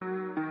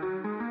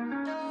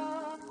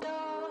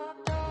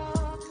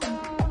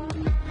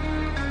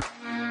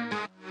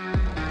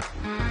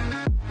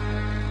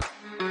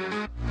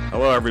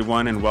Hello,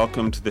 everyone, and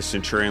welcome to the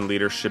Centurion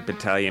Leadership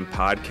Battalion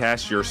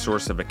podcast, your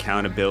source of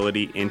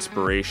accountability,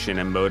 inspiration,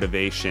 and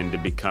motivation to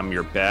become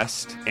your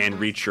best and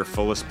reach your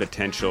fullest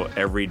potential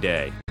every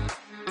day.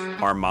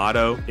 Our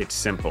motto, it's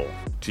simple: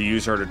 to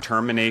use our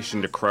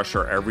determination to crush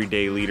our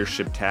everyday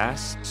leadership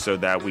tasks so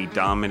that we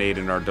dominate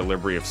in our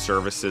delivery of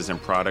services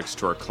and products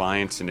to our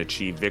clients and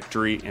achieve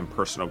victory and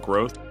personal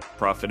growth,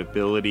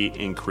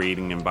 profitability, and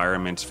creating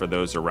environments for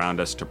those around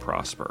us to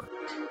prosper.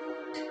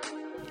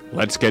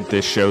 Let's get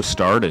this show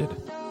started.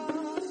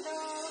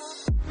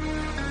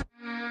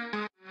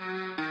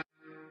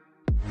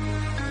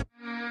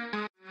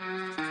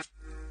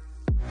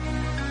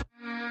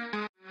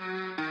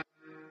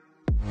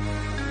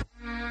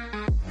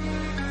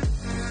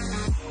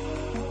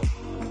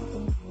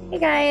 Hey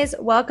guys,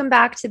 welcome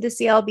back to the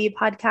CLB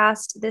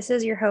podcast. This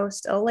is your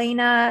host,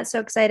 Elena. So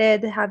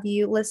excited to have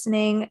you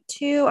listening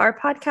to our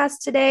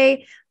podcast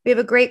today. We have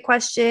a great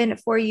question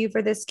for you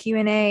for this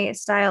Q&A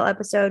style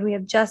episode. We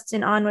have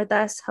Justin on with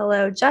us.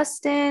 Hello,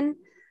 Justin.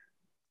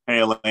 Hey,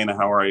 Elena,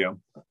 how are you?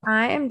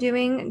 I am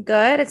doing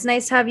good. It's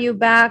nice to have you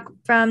back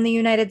from the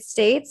United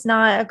States,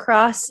 not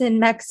across in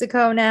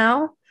Mexico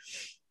now.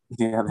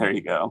 Yeah, there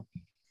you go.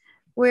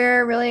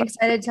 We're really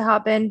excited to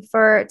hop in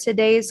for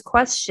today's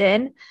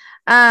question.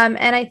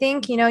 And I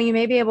think, you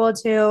may be able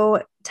to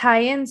tie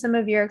in some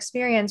of your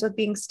experience with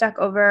being stuck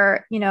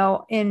over,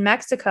 in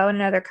Mexico in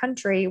another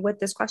country with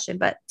this question.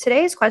 But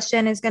today's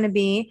question is going to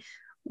be,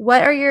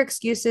 what are your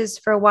excuses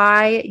for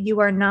why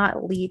you are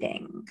not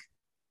leading?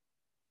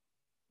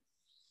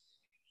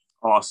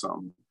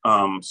 Awesome.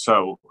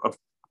 So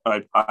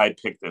I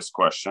picked this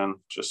question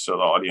just so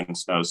the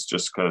audience knows,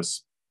 just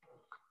because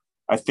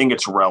I think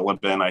it's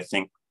relevant. I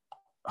think,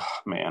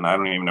 I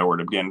don't even know where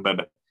to begin,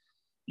 but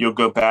you'll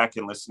go back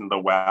and listen to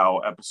the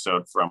WOW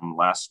episode from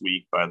last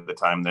week by the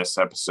time this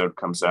episode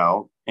comes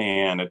out,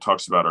 and it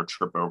talks about our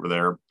trip over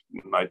there.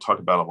 I talk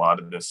about a lot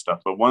of this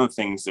stuff, but one of the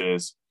things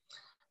is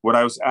what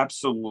I was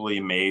absolutely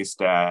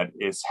amazed at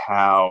is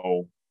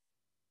how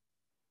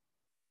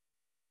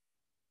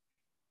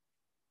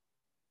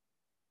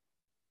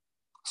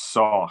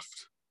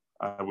soft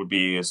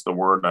is the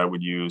word I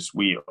would use.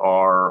 We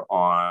are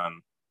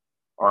on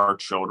our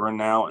children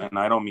now, and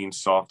I don't mean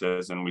soft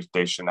as in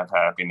they shouldn't have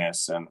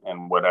happiness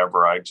and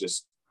whatever. I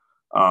just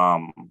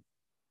God,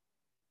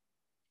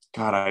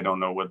 I don't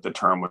know what the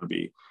term would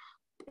be,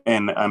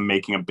 and I'm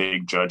making a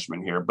big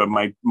judgment here, but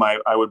my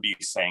I would be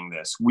saying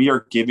this: we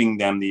are giving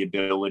them the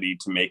ability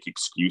to make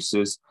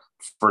excuses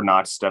for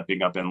not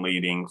stepping up and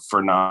leading,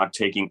 for not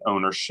taking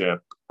ownership,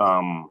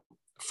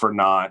 for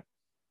not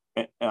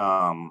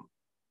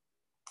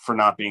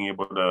being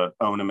able to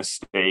own a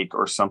mistake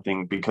or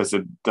something, because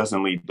it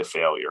doesn't lead to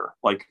failure.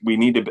 Like, we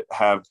need to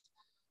have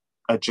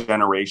a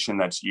generation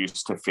that's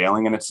used to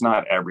failing, and it's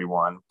not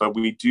everyone, but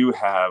we do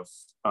have,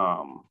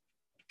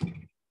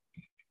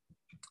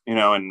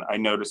 and I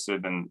noticed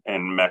it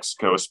in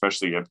Mexico,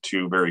 especially. You have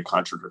two very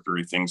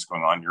contradictory things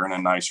going on. You're in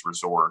a nice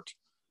resort,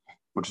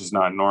 which is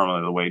not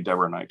normally the way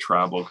Deborah and I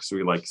travel, because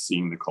we like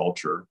seeing the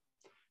culture.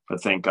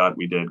 But thank God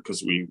we did,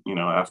 because we,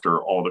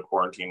 after all the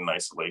quarantine and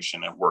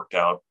isolation, it worked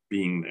out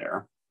being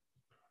there.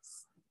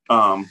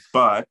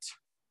 But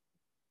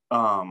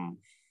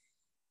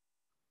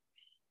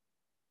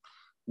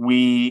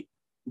we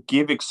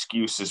give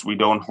excuses. We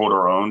don't hold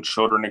our own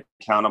children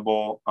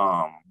accountable.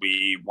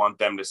 We want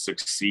them to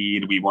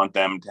succeed. We want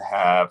them to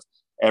have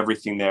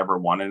everything they ever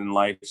wanted in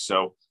life.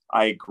 So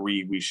I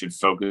agree, we should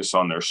focus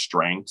on their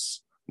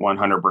strengths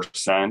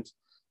 100%.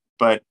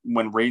 But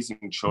when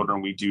raising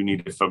children, we do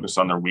need to focus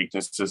on their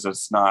weaknesses.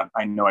 It's not,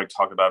 I know I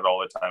talk about it all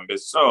the time, but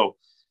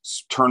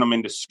turn them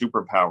into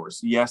superpowers.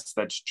 Yes,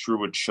 that's true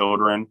with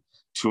children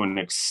to an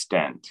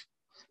extent,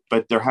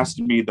 but there has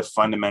to be the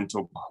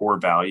fundamental core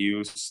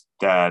values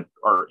that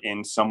are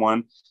in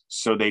someone,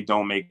 so they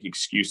don't make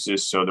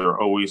excuses, so they're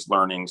always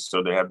learning,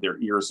 so they have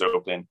their ears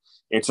open.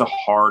 It's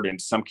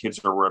and some kids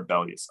are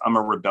rebellious. I'm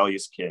a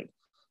rebellious kid.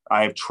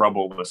 I have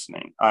trouble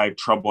listening. I have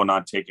trouble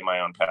not taking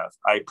my own path.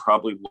 I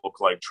probably look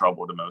like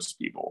trouble to most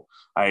people.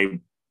 I,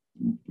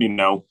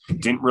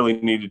 didn't really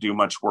need to do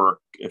much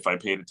work if I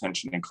paid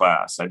attention in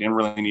class. I didn't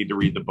really need to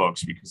read the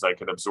books because I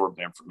could absorb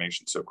the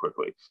information so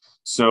quickly.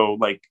 So,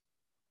 like,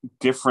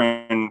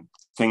 different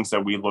things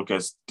that we look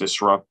as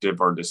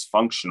disruptive or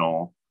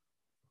dysfunctional,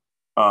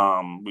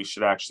 we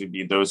should actually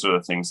be, those are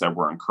the things that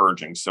we're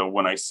encouraging. So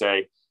when I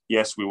say,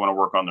 yes, we want to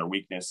work on their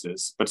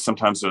weaknesses, but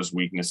sometimes those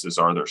weaknesses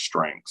are their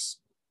strengths.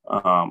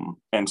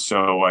 And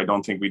so I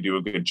don't think we do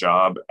a good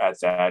job at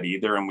that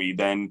either. And we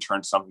then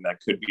turn something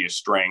that could be a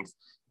strength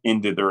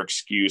into their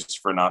excuse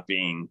for not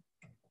being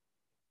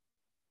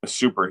a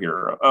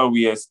superhero. Oh,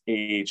 he has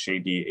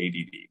ADHD,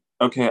 ADD.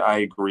 Okay, I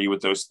agree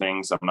with those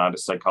things. I'm not a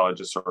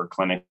psychologist or a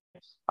clinic.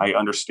 I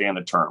understand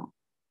the term.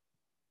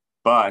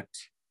 But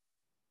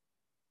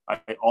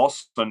I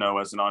also know,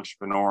 as an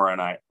entrepreneur,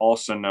 and I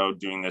also know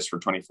doing this for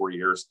 24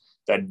 years,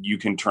 that you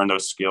can turn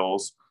those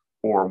skills,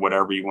 or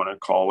whatever you want to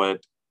call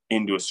it,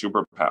 into a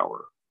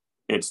superpower.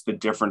 It's the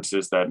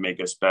differences that make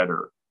us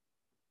better.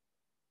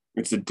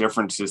 It's the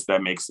differences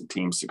that makes the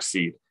team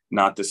succeed.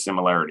 not the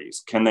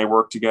similarities. Can they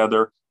work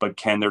together? But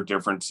can their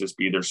differences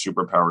be their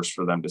superpowers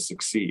for them to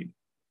succeed?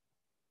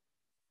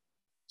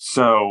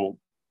 So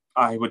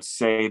I would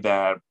say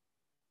that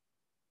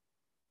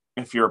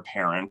if you're a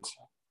parent,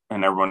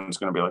 and everyone's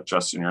going to be like,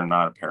 Justin, you're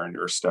not a parent,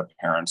 you're a step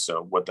parent.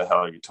 So what the hell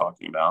are you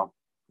talking about?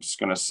 I'm just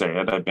going to say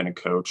it. I've been a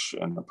coach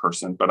and a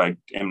person, but I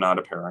am not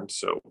a parent.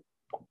 So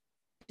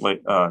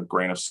like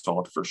grain of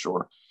salt for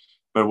sure.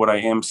 But what I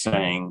am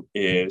saying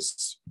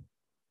is,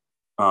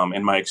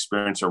 in my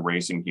experience of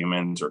raising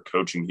humans or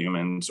coaching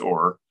humans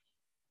or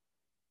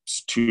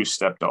two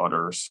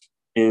stepdaughters,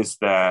 is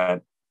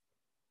that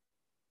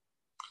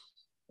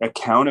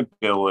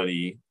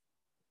accountability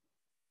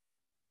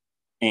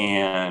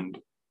and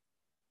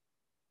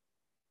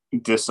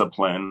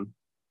discipline,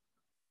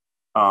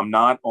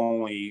 not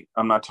only,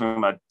 I'm not talking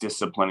about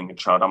disciplining a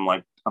child, I'm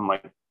like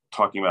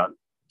talking about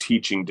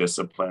teaching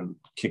discipline,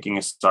 kicking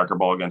a soccer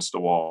ball against a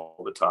wall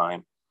all the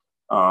time,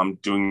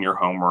 doing your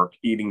homework,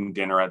 eating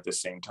dinner at the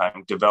same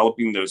time,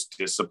 developing those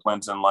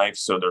disciplines in life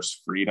so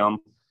there's freedom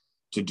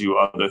to do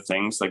other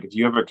things. Like if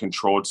you have a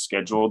controlled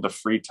schedule, the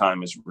free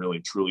time is really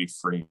truly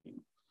free.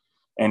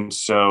 And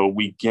so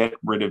we get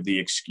rid of the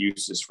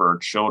excuses for our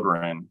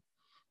children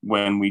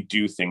when we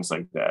do things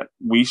like that.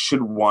 We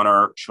should want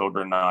our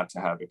children not to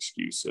have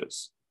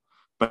excuses.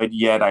 But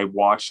yet I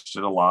watched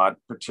it a lot,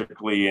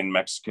 particularly in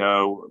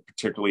Mexico,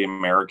 particularly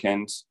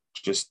Americans,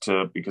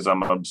 because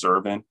I'm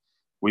observant.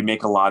 We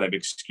make a lot of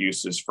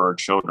excuses for our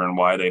children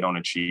why they don't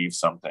achieve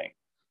something,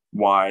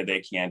 why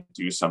they can't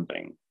do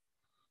something.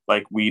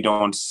 Like we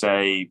don't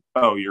say,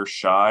 oh, you're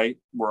shy,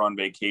 we're on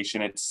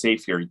vacation, it's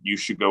safe here, you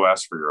should go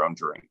ask for your own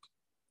drink.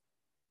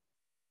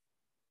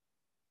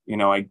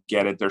 I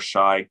get it, they're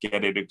shy, I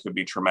get it, it could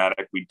be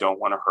traumatic, we don't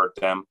want to hurt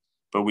them,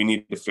 but we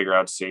need to figure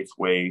out safe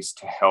ways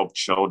to help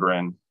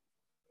children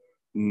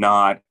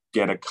not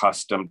get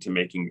accustomed to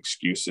making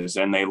excuses.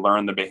 And they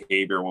learn the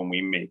behavior when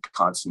we make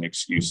constant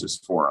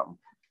excuses for them.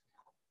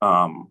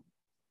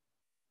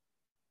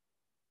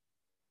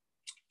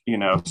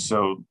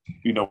 So,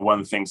 one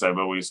of the things I've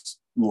always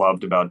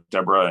loved about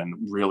Deborah and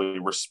really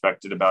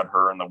respected about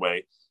her and the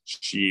way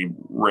she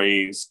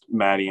raised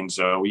Maddie and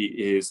Zoe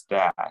is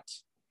that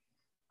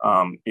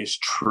is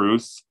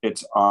truth.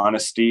 It's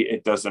honesty.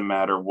 It doesn't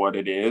matter what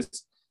it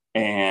is.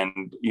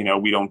 And,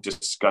 we don't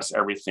discuss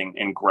everything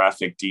in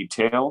graphic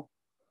detail,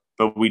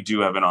 but we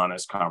do have an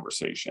honest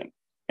conversation.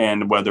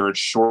 And whether it's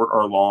short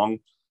or long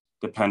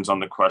depends on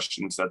the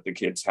questions that the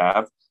kids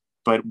have,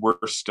 but we're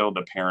still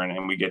the parent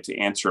and we get to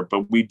answer it.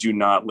 But we do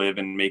not live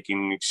in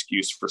making an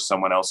excuse for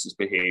someone else's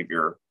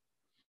behavior.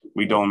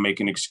 We don't make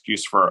an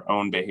excuse for our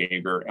own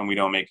behavior, and we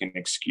don't make an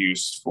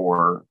excuse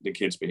for the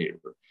kids'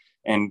 behavior.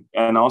 And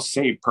I'll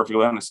say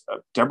perfectly honest,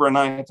 Deborah and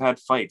I have had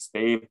fights.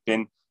 They've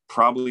been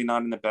probably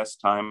not in the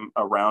best time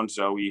around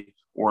Zoe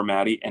or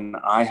Maddie, and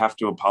I have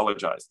to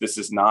apologize. This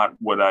is not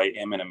what I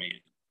am in a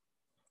meeting.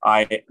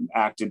 I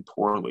acted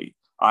poorly.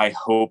 I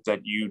hope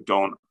that you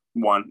don't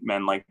want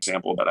men like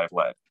example that I've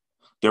led.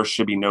 There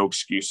should be no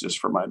excuses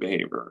for my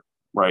behavior,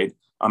 right?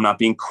 I'm not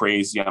being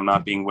crazy. I'm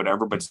not being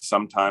whatever, but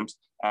sometimes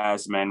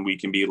as men, we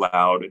can be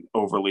loud and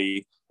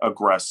overly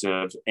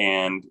aggressive,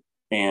 and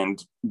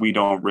we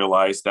don't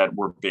realize that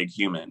we're big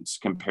humans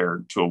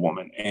compared to a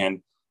woman.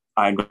 And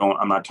I'm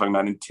not talking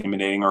about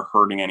intimidating or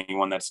hurting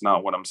anyone. That's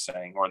not what I'm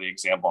saying, or the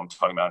example I'm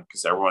talking about,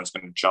 because everyone's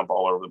going to jump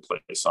all over the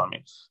place on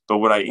me. But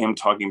what I am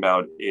talking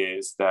about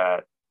is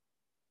that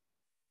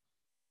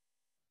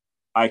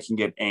I can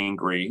get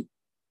angry,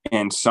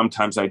 and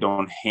sometimes I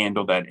don't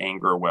handle that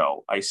anger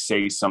well. I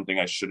say something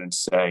I shouldn't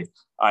say.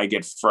 I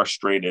get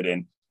frustrated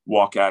and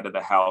walk out of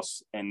the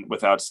house, and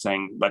without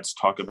saying, let's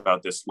talk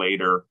about this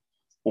later,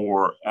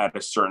 or at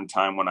a certain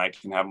time when I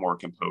can have more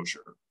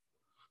composure.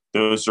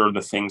 Those are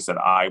the things that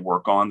I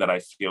work on that I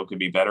feel could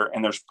be better.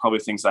 And there's probably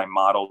things I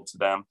modeled to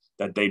them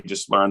that they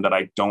just learned that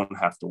I don't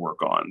have to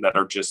work on, that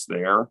are just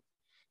there.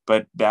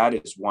 But that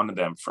is one of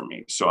them for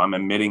me. So I'm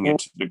admitting it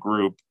to the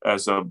group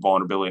as a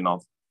vulnerability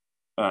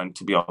and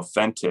to be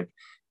authentic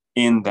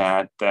in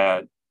that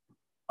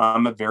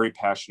I'm a very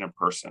passionate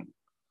person.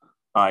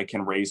 I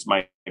can raise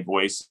my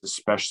voice,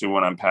 especially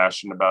when I'm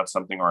passionate about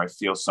something, or I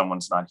feel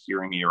someone's not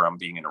hearing me, or I'm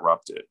being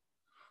interrupted.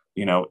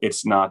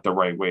 It's not the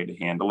right way to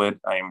handle it.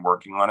 I am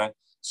working on it.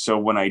 So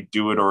when I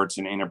do it, or it's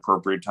an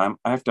inappropriate time,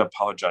 I have to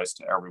apologize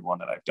to everyone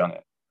that I've done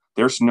it.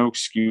 There's no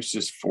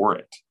excuses for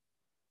it.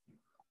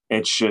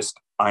 It's just,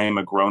 I am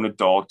a grown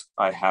adult.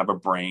 I have a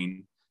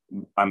brain.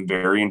 I'm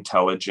very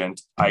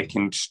intelligent. I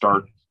can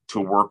start to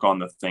work on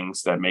the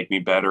things that make me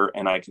better,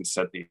 and I can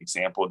set the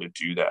example to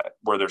do that,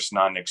 where there's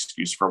not an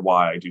excuse for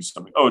why I do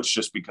something. Oh, it's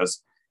just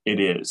because it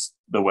is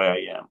the way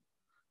I am.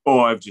 Oh,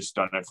 I've just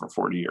done it for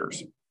 40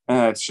 years.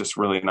 It's just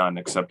really not an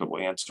acceptable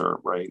answer,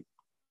 right?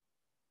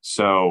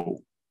 So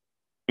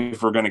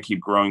if we're going to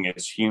keep growing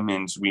as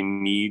humans, we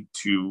need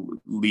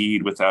to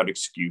lead without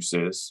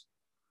excuses,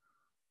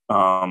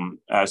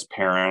 as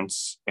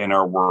parents, in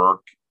our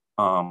work,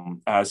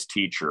 as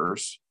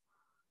teachers.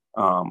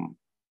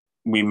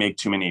 We make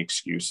too many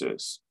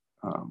excuses.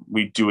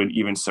 We do it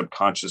even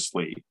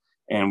subconsciously.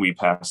 and we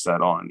pass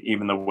that on.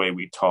 Even the way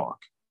we talk,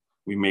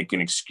 we make an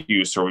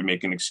excuse, or we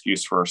make an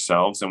excuse for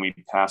ourselves, and we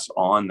pass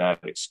on that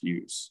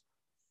excuse.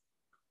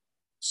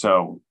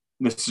 So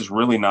this is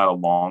really not a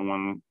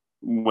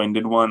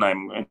long-winded one.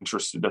 I'm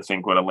interested to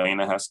think what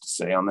Elena has to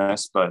say on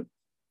this, but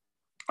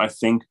I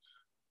think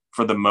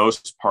for the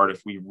most part,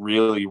 if we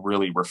really,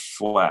 really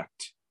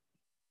reflect,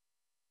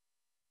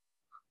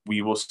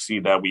 we will see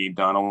that we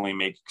not only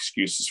make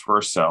excuses for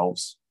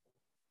ourselves,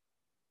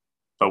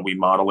 but we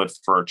model it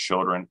for our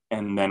children.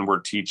 And then we're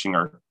teaching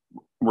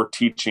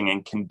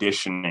and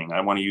conditioning.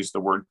 I want to use the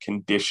word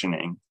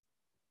conditioning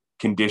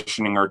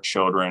our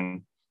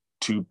children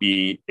to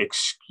be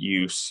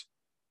excuse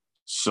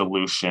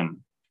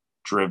solution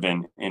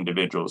driven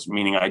individuals,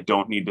 meaning I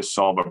don't need to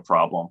solve a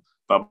problem,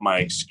 but my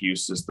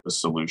excuse is the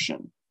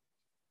solution.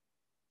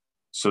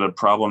 So the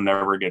problem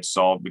never gets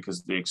solved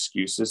because the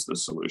excuse is the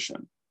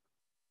solution.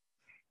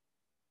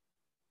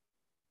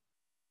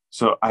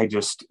 So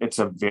it's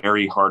a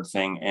very hard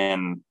thing.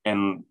 And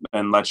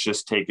let's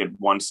just take it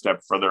one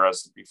step further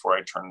before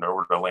I turn it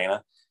over to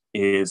Elena,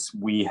 is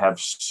we have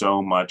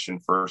so much in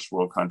first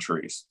world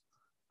countries.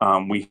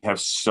 We have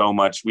so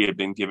much, we have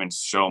been given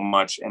so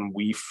much, and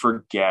we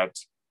forget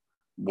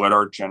what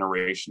our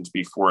generations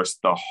before us,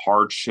 the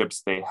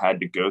hardships they had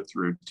to go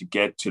through to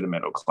get to the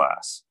middle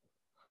class,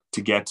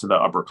 to get to the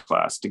upper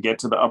class, to get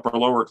to the upper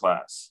lower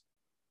class.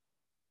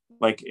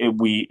 Like if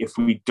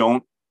we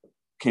don't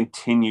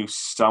continue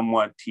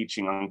somewhat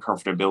teaching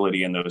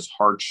uncomfortability in those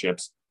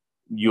hardships,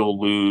 you'll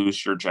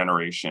lose your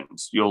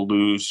generations. You'll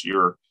lose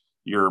your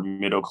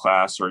middle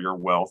class or your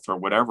wealth or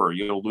whatever.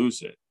 You'll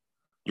lose it.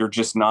 You're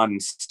just not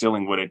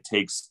instilling what it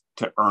takes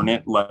to earn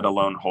it, let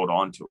alone hold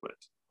on to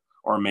it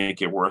or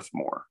make it worth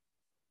more.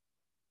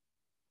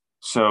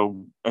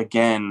 So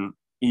again,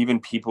 even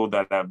people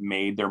that have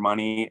made their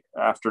money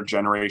after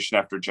generation,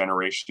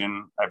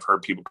 I've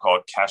heard people call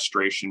it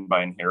castration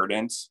by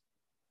inheritance.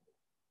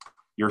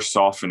 You're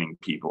softening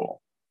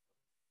people.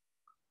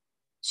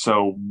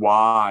 So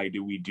why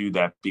do we do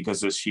that?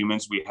 Because as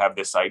humans, we have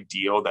this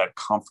ideal that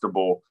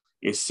comfortable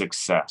is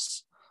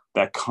success,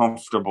 that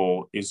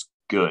comfortable is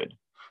good,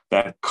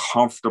 that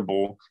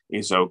comfortable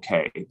is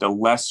okay. The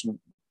less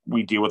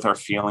we deal with our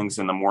feelings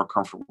and the more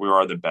comfortable we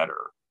are, the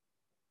better.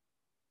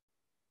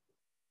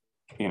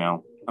 You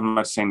know, I'm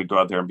not saying to go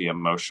out there and be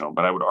emotional,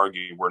 but I would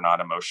argue we're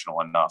not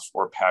emotional enough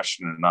or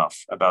passionate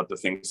enough about the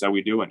things that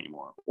we do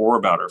anymore, or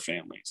about our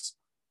families,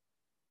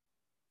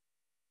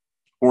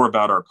 or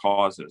about our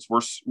causes.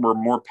 We're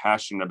more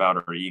passionate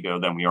about our ego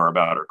than we are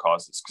about our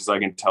causes. Because I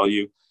can tell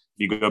you, if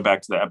you go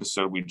back to the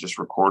episode we just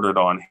recorded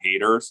on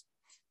haters,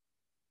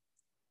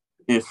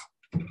 if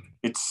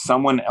it's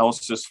someone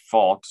else's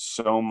fault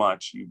so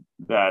much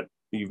that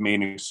you've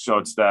made it so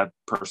it's that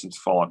person's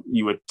fault,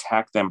 you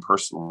attack them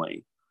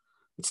personally.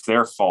 It's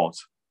their fault.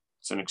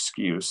 It's an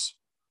excuse.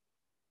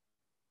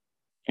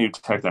 And you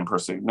attack them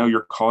personally. No,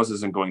 your cause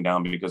isn't going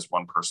down because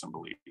one person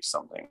believes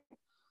something.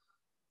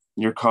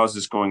 Your cause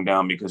is going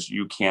down because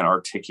you can't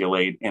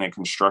articulate in a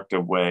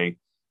constructive way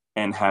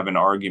and have an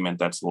argument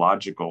that's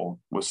logical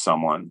with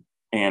someone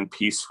and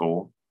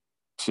peaceful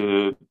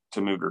to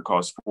move your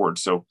cause forward.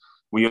 So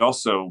we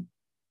also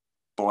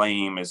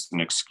blame as an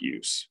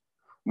excuse.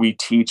 We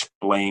teach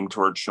blame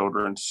to our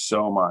children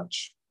so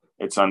much.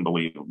 It's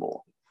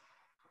unbelievable.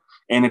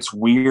 And it's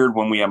weird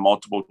when we have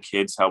multiple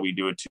kids, how we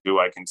do it too.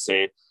 I can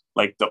say,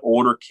 like, the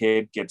older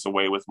kid gets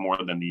away with more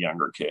than the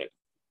younger kid,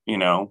 you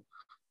know,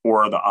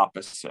 or the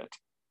opposite.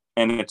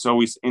 And it's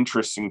always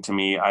interesting to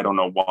me. I don't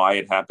know why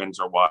it happens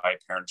or why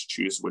parents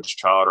choose which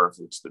child, or if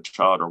it's the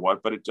child or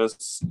what, but it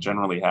does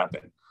generally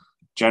happen.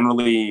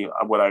 Generally,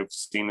 what I've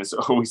seen is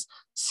always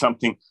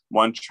something,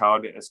 one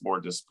child is more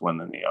disciplined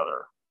than the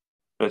other.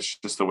 That's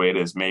just the way it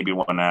is. Maybe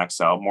one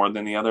acts out more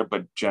than the other,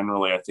 but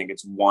generally I think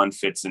it's one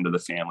fits into the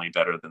family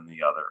better than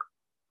the other.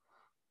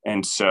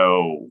 And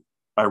so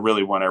I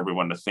really want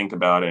everyone to think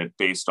about it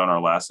based on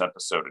our last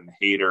episode and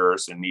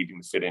haters and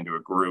needing to fit into a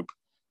group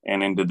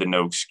and into the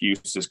no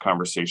excuses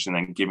conversation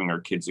and giving our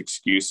kids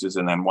excuses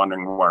and then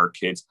wondering why our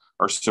kids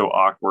are so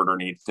awkward or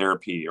need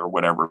therapy or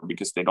whatever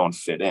because they don't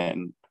fit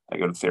in. I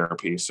go to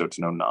therapy, so it's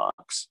no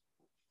knocks.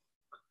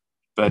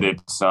 But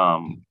it's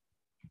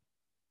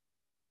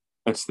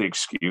the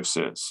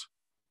excuses.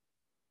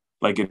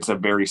 Like, it's a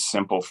very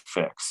simple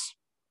fix,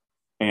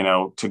 you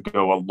know, to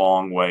go a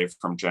long way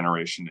from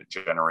generation to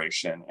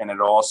generation. And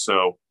it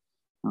also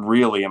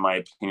really, in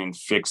my opinion,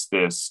 fixed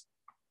this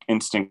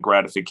instant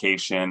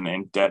gratification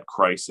and debt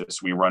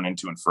crisis we run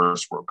into in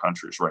first world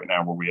countries right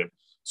now, where we have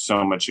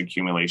so much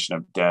accumulation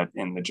of debt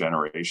in the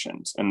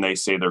generations. And they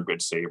say they're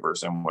good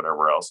savers and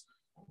whatever else.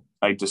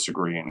 I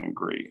disagree and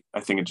agree.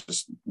 I think it's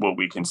just what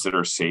we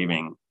consider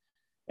saving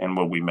and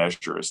what we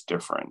measure is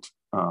different.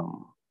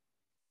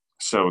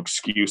 So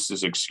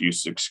excuses.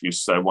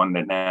 I want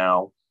it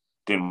now,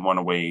 didn't want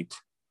to wait,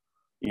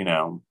 you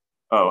know,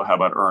 oh, how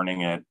about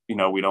earning it? You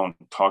know, we don't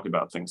talk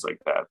about things like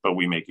that, but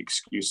we make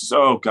excuses.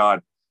 Oh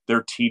God,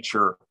 their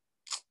teacher,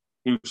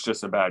 he was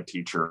just a bad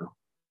teacher.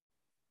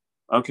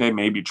 Okay,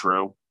 maybe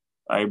true.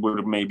 I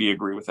would maybe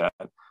agree with that.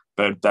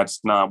 but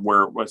that's not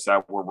what's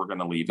that where we're going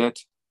to leave it?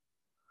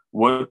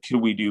 What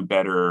could we do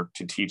better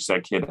to teach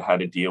that kid how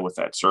to deal with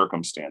that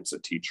circumstance, a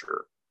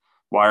teacher?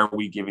 Why are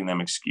we giving them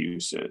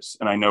excuses?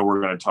 And I know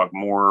we're going to talk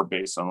more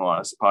based on the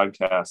last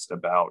podcast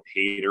about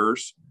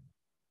haters,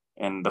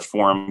 and the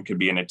forum could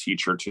be in a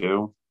teacher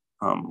too.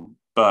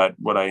 But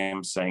what I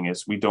am saying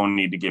is we don't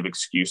need to give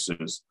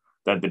excuses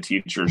that the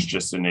teacher's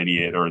just an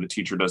idiot or the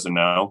teacher doesn't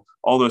know.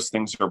 All those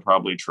things are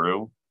probably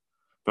true,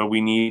 but we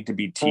need to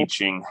be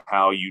teaching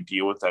how you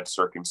deal with that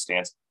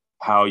circumstance,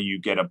 how you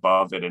get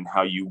above it, and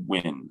how you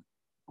win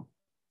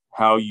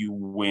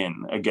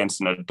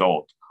against an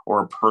adult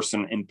or a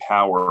person in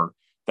power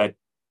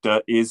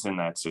that is in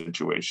that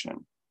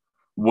situation.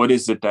 What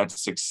is it that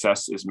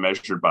success is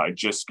measured by?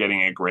 Just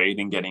getting a grade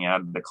and getting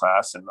out of the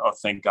class and, oh,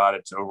 thank God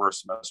it's over a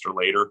semester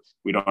later.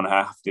 We don't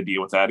have to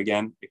deal with that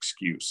again.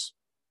 Excuse.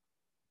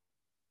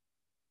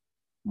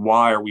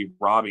 Why are we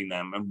robbing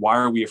them? And why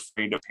are we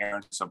afraid of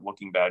parents of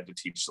looking bad to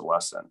teach the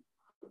lesson?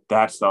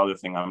 That's the other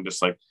thing. I'm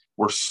just like,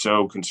 we're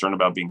so concerned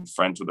about being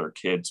friends with our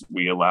kids.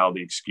 We allow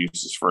the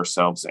excuses for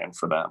ourselves and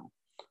for them.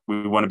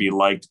 We want to be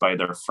liked by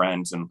their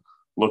friends and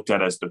looked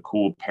at as the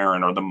cool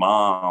parent or the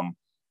mom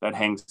that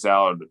hangs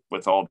out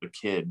with all the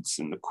kids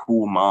and the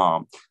cool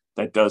mom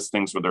that does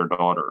things with their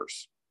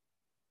daughters.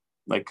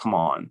 Like, come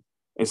on.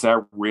 Is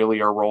that really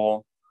our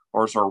role?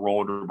 Or is our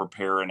role to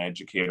prepare and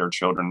educate our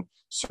children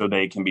so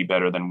they can be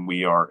better than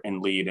we are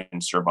and lead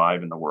and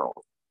survive in the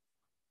world?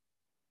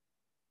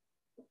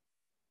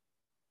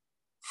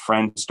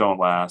 Friends don't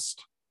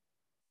last.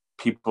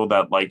 People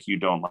that like you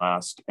don't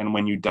last. And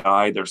when you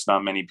die, there's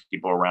not many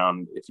people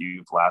around if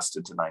you've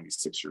lasted to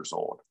 96 years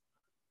old.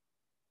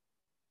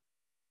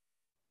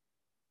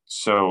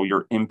 So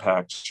your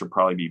impact should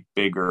probably be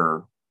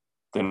bigger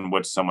than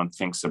what someone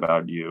thinks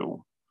about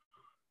you.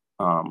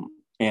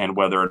 And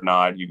whether or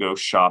not you go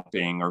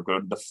shopping or go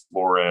to the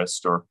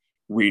florist or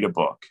read a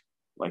book.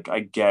 Like, I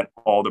get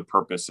all the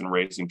purpose in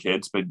raising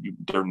kids, but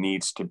there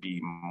needs to be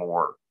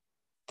more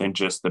than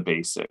just the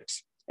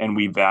basics. And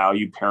we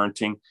value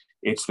parenting.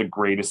 It's the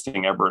greatest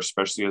thing ever,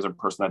 especially as a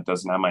person that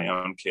doesn't have my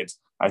own kids.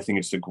 I think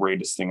it's the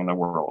greatest thing in the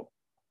world.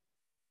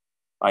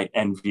 I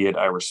envy it.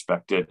 I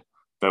respect it.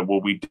 But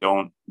we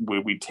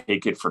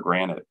take it for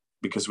granted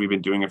because we've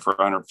been doing it for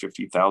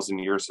 150,000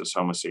 years as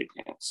Homo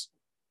sapiens.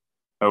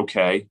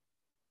 Okay.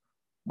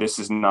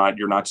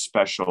 You're not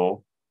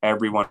special.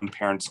 Everyone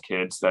parents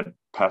kids that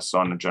pass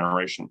on a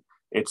generation.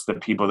 It's the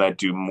people that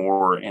do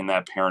more in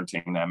that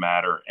parenting that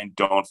matter and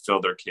don't fill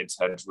their kids'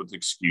 heads with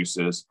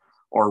excuses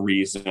or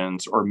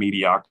reasons or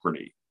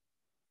mediocrity.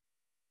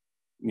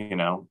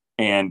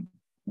 And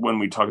when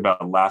we talk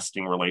about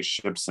lasting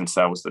relationships, since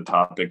that was the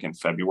topic in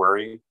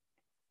February,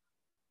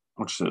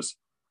 which is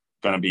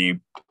going to be,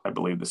 I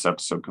believe this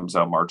episode comes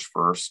out March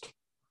 1st.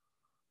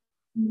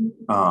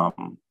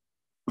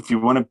 If you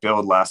want to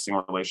build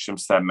lasting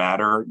relationships that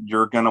matter,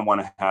 you're going to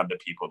want to have the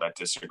people that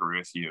disagree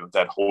with you,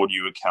 that hold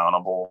you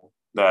accountable,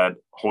 that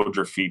hold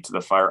your feet to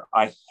the fire.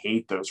 I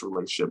hate those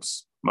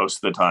relationships most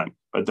of the time,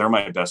 but they're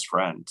my best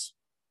friends.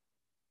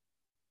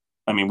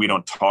 I mean, we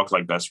don't talk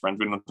like best friends.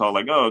 We don't talk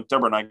like, oh,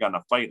 Deborah and I got in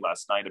a fight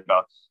last night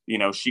about,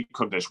 she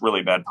cooked this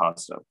really bad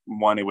pasta.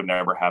 One, it would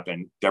never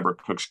happen. Deborah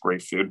cooks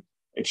great food.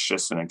 It's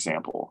just an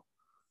example.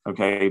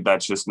 Okay.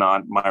 That's just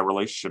not my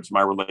relationships.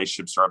 My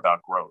relationships are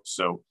about growth.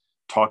 So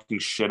talking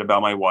shit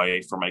about my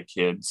wife or my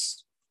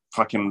kids,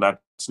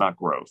 that's not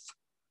growth.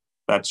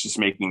 That's just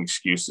making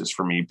excuses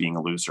for me being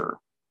a loser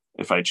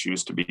if I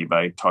choose to be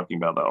by talking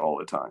about that all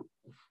the time.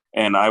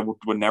 And I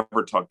would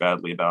never talk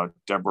badly about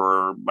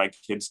Deborah or my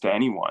kids to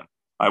anyone.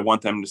 I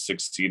want them to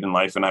succeed in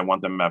life and I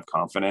want them to have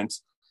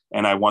confidence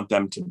and I want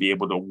them to be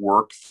able to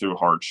work through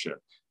hardship,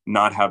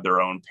 not have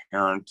their own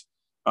parent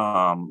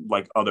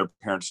like other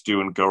parents do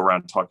and go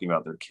around talking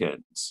about their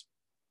kids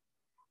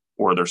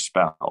or their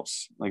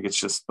spouse. Like, it's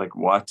just like,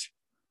 what?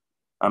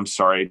 I'm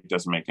sorry, it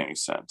doesn't make any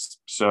sense.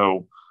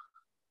 So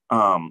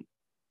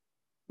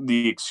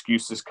the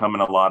excuses come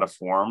in a lot of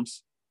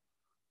forms.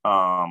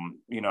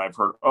 I've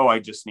heard, oh, I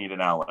just need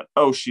an outlet.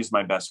 Oh, she's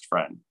my best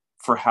friend.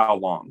 For how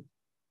long?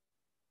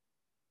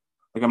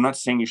 Like, I'm not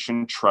saying you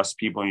shouldn't trust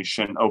people and you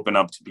shouldn't open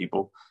up to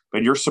people,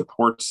 but your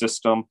support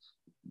system,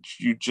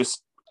 you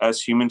just,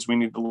 as humans, we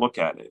need to look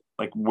at it.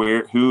 Like,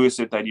 who is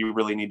it that you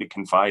really need to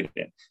confide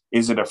in?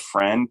 Is it a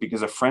friend?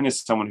 Because a friend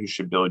is someone who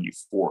should build you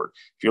forward.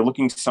 If you're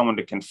looking for someone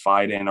to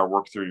confide in or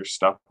work through your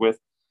stuff with,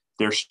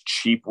 there's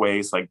cheap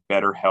ways like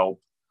BetterHelp,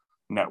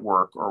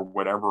 Network, or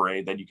whatever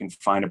that you can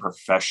find a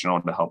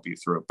professional to help you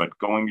through it. But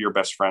going to your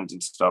best friends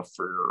and stuff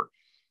for your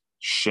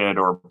shit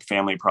or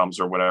family problems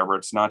or whatever,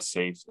 it's not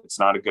safe. It's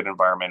not a good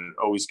environment.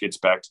 It always gets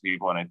back to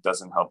people and it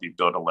doesn't help you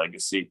build a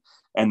legacy.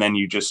 And then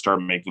you just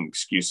start making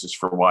excuses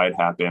for why it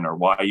happened or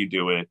why you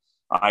do it.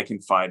 I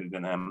confided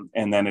in them.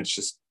 And then it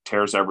just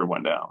tears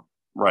everyone down.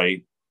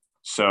 Right.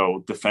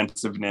 So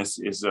defensiveness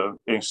is an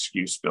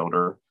excuse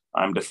builder.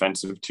 I'm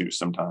defensive too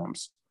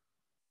sometimes.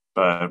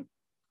 But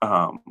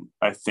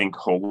I think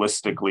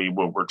holistically,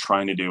 what we're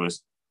trying to do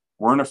is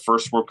we're in a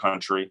first world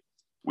country.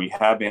 We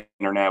have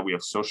internet, we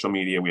have social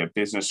media, we have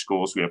business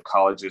schools, we have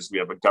colleges, we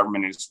have a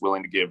government who's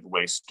willing to give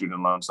away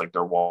student loans like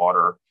their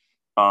water.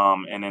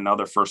 And in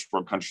other first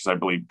world countries, I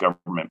believe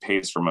government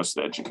pays for most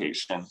of the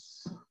education.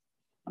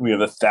 We have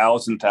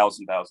 1,000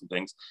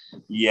 things.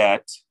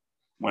 Yet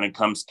when it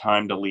comes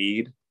time to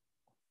lead,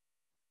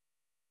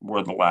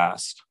 we're the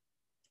last.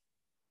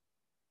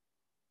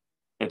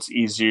 It's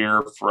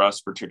easier for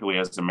us, particularly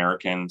as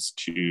Americans,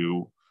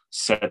 to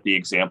set the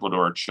example to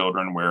our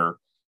children where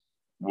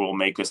we'll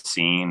make a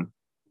scene,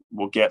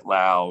 we'll get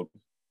loud,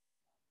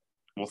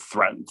 we'll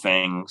threaten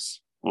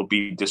things, we'll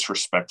be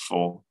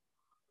disrespectful.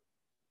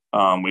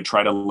 We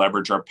try to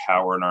leverage our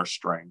power and our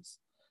strength,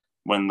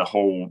 when the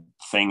whole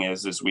thing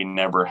is we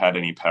never had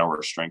any power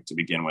or strength to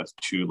begin with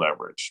to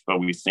leverage. But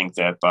we think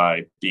that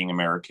by being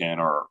American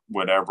or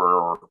whatever,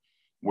 or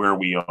where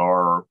we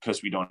are,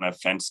 because we don't have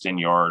fenced in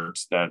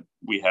yards, that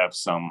we have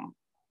some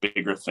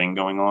bigger thing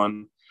going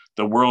on.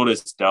 The world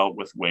is dealt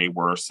with way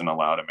worse than a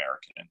loud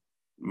American.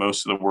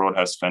 Most of the world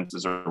has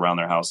fences around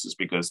their houses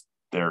because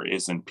there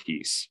isn't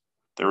peace.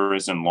 There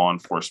isn't law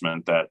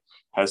enforcement that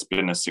has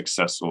been as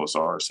successful as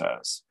ours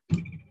has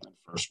in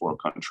first world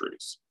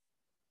countries.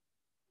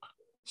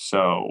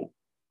 So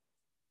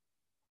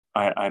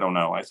I don't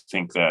know. I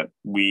think that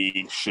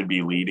we should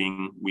be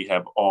leading. We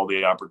have all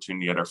the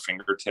opportunity at our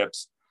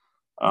fingertips.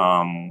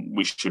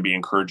 We should be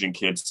encouraging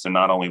kids to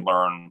not only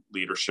learn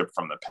leadership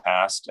from the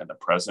past and the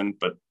present,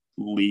 but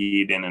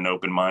lead in an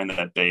open mind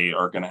that they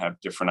are going to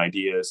have different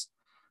ideas.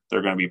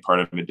 They're going to be part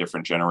of a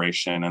different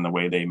generation, and the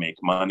way they make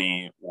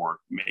money or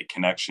make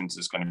connections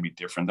is going to be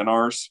different than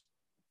ours.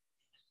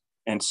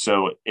 And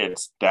so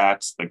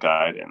that's the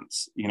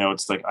guidance.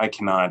 It's like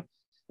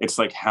it's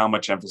like how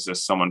much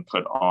emphasis someone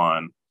put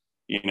on,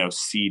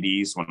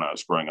 CDs when I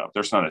was growing up.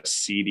 There's not a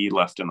CD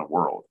left in the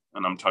world.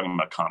 And I'm talking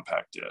about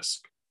compact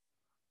disc,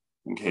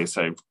 in case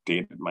I've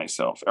dated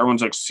myself.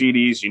 Everyone's like,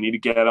 CDs, you need to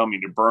get them, you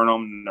need to burn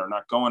them. They're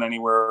not going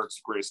anywhere. It's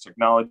the greatest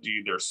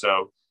technology. They're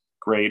so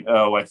great.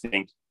 Oh, I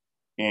think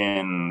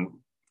in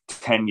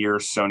 10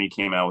 years, Sony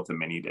came out with a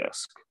mini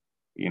disc,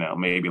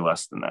 maybe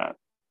less than that.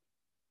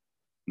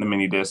 The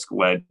mini disc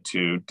led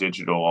to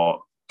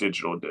digital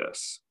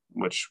discs,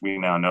 which we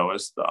now know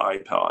as the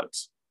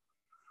iPods.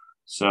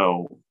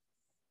 So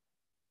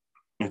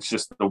it's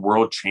just the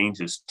world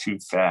changes too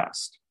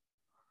fast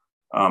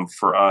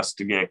for us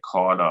to get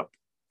caught up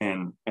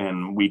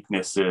in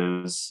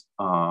weaknesses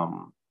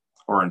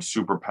or in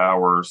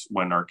superpowers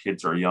when our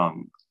kids are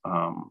young.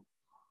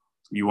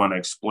 You want to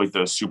exploit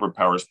those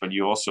superpowers, but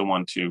you also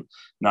want to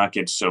not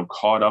get so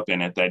caught up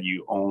in it that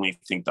you only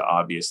think the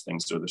obvious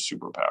things are the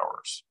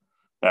superpowers.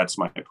 That's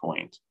my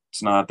point.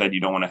 It's not that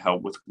you don't want to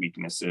help with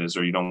weaknesses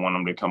or you don't want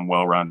them to become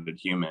well-rounded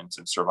humans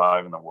and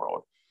survive in the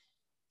world.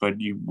 But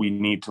we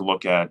need to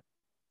look at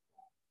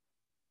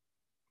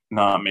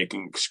not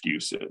making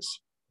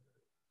excuses.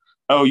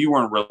 Oh, you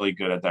weren't really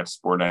good at that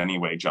sport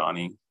anyway,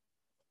 Johnny.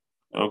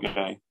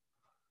 Okay.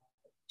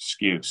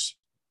 Excuse.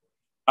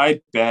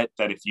 I bet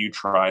that if you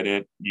tried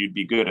it, you'd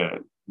be good at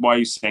it. Why are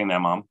you saying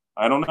that, Mom?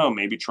 I don't know.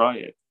 Maybe try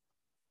it.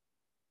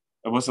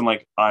 It wasn't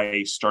like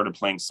I started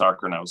playing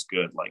soccer and I was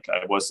good. Like,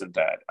 I wasn't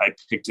that. I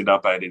picked it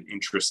up. I had an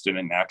interest in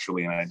it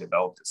naturally, and I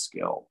developed a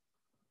skill.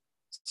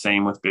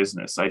 Same with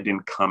business. I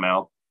didn't come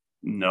out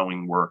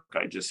knowing work.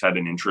 I just had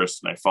an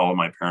interest, and I followed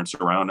my parents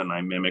around and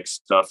I mimicked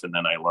stuff, and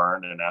then I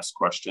learned and asked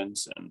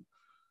questions and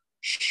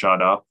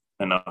shut up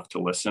enough to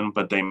listen.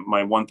 But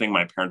one thing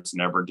my parents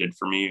never did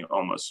for me,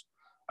 almost,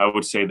 I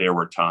would say there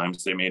were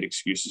times they made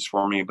excuses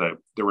for me, but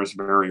there was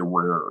very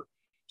rare,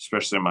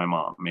 especially my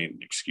mom made an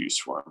excuse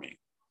for me.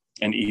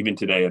 And even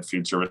today at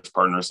Food Service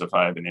Partners, if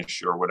I have an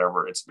issue or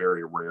whatever, it's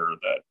very rare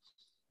that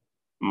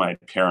my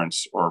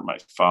parents or my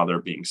father,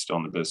 being still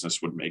in the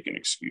business, would make an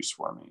excuse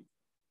for me.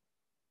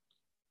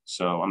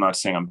 So I'm not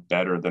saying I'm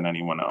better than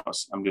anyone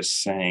else. I'm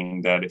just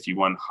saying that if you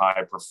want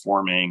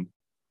high-performing,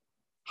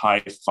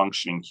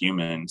 high-functioning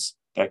humans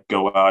that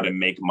go out and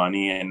make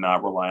money and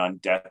not rely on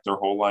debt their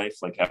whole life,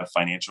 like have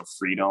financial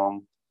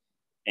freedom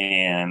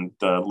and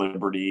the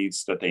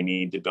liberties that they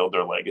need to build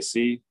their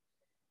legacy,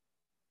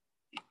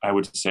 I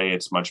would say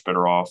it's much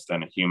better off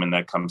than a human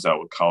that comes out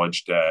with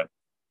college debt,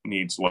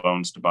 needs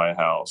loans to buy a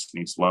house,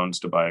 needs loans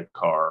to buy a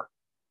car,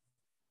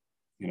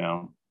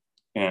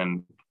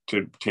 and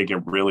to take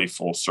it really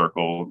full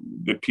circle,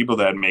 the people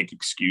that make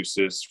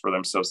excuses for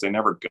themselves, they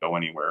never go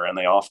anywhere. And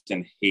they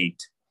often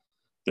hate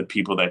the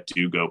people that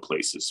do go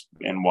places.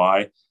 And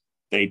why?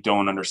 They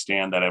don't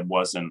understand that it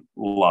wasn't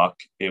luck.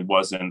 It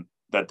wasn't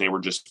that they were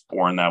just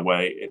born that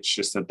way. It's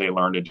just that they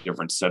learned a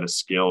different set of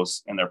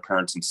skills, and their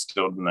parents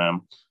instilled in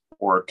them,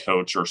 or a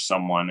coach or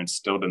someone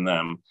instilled in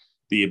them,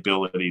 the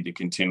ability to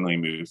continually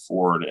move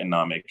forward and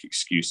not make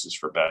excuses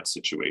for bad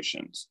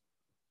situations.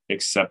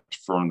 Accept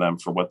from them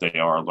for what they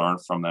are, learn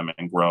from them,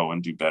 and grow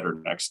and do better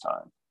next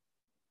time.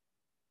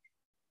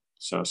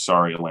 So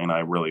sorry, Elena, I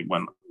really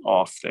went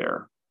off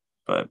there,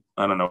 but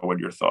I don't know what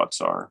your thoughts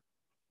are.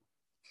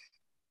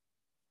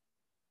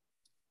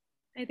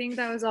 I think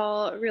that was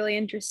all really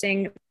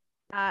interesting.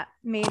 That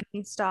made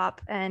me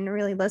stop and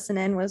really listen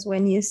in was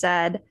when you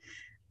said,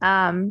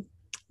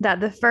 that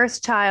the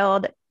first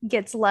child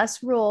gets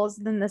less rules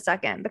than the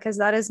second, because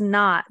that is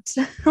not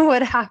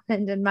what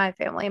happened in my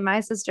family. My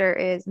sister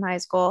is in high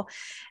school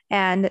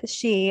and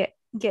she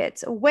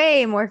gets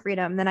way more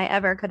freedom than I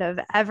ever could have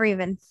ever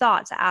even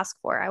thought to ask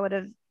for. I would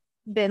have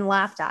been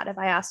laughed at if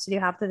I asked to do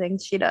half the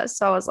things she does.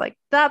 So I was like,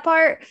 that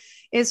part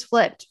is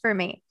flipped for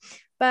me.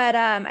 But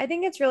I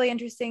think it's really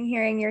interesting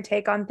hearing your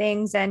take on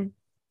things, and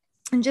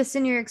just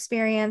in your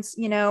experience,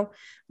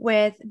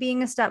 with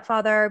being a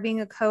stepfather,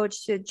 being a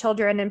coach to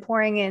children and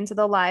pouring into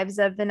the lives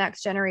of the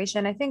next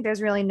generation. I think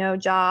there's really no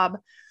job,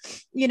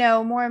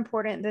 more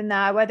important than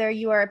that, whether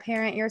you are a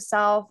parent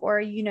yourself or,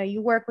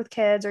 you work with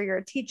kids or you're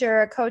a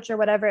teacher, a coach, or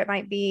whatever it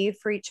might be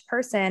for each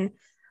person.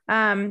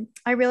 I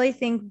really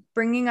think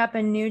bringing up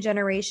a new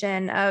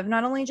generation of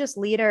not only just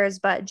leaders,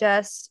 but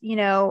just,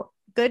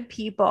 good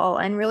people,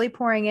 and really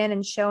pouring in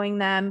and showing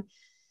them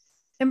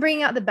and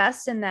bringing out the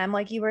best in them.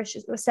 Like you were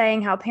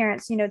saying, how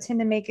parents, tend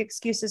to make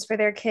excuses for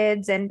their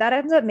kids, and that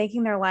ends up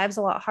making their lives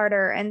a lot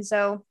harder. And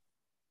so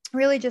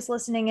really just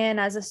listening in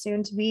as a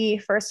soon to be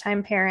first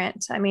time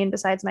parent, I mean,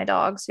 besides my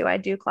dogs, who I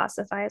do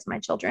classify as my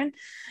children,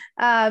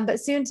 but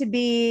soon to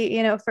be,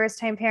 first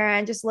time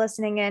parent, just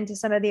listening into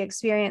some of the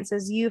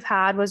experiences you've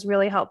had was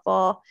really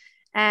helpful.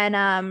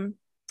 And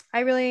I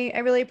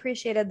really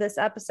appreciated this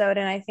episode.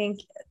 And I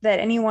think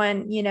that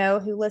anyone,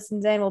 who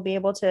listens in will be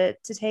able to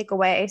take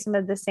away some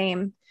of the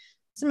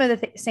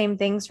same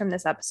things from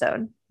this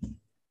episode.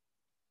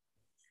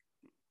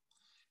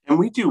 And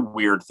we do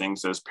weird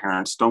things as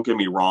parents, don't get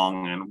me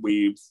wrong. And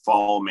we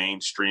follow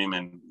mainstream,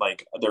 and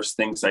like, there's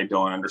things I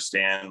don't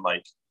understand,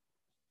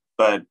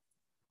 but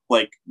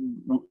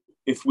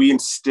if we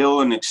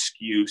instill an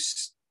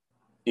excuse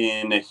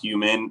in a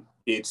human,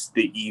 it's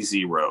the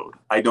easy road.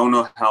 I don't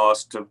know how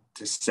else to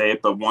say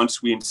it, but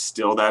once we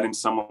instill that in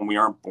someone, we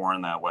aren't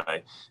born that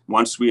way.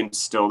 Once we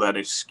instill that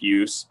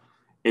excuse,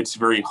 it's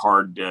very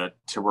hard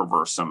to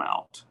reverse them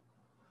out,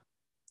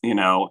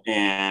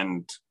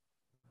 and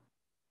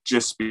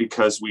just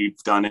because we've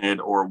done it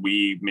or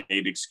we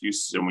made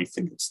excuses and we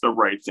think it's the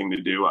right thing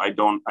to do, I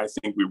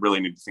think we really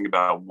need to think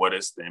about what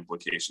is the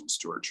implications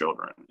to our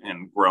children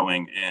and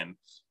growing and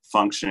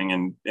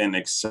functioning and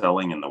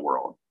excelling in the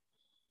world.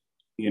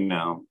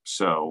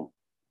 So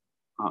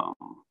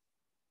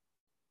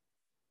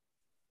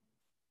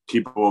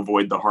people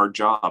avoid the hard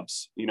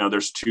jobs.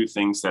 There's two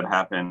things that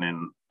happen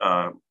in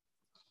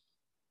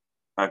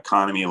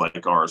economy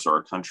like ours, or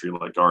a country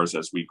like ours.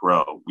 As we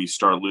grow, we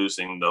start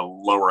losing the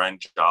lower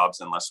end jobs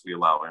unless we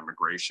allow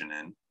immigration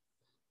in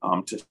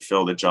to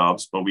fill the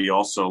jobs. But we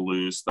also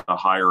lose the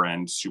higher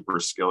end super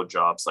skilled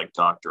jobs like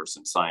doctors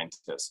and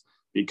scientists,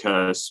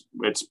 because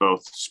it's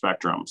both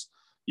spectrums.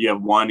 You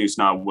have one who's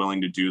not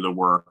willing to do the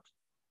work,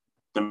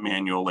 the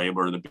manual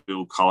labor, the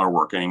blue collar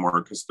work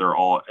anymore, because they're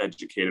all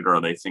educated or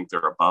they think they're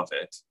above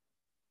it.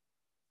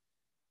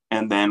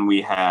 And then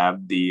we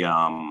have the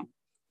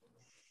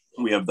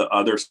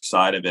other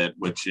side of it,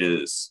 which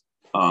is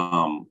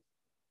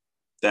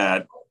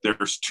that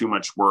there's too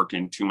much work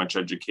and too much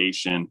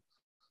education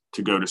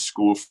to go to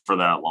school for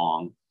that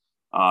long.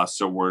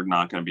 So we're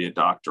not going to be a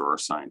doctor or a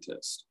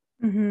scientist,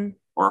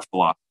 or a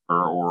philosopher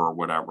or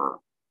whatever,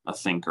 a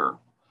thinker.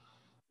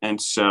 And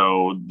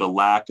so the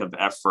lack of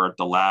effort,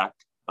 the lack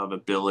of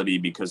ability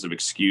because of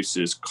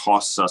excuses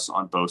costs us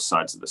on both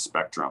sides of the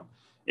spectrum.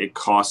 It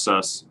costs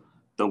us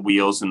the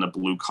wheels and the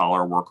blue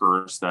collar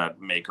workers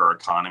that make our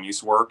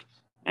economies work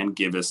and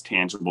give us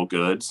tangible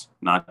goods,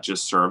 not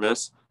just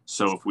service.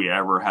 So if we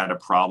ever had a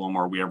problem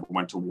or we ever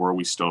went to war,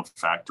 we still have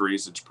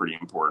factories. It's pretty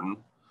important.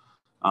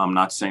 I'm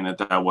not saying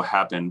that will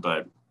happen,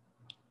 but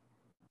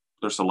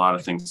there's a lot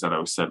of things that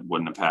I said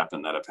wouldn't have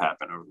happened that have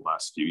happened over the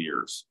last few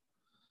years.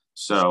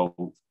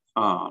 So,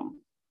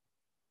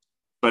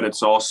 but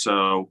it's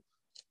also,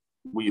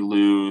 we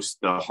lose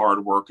the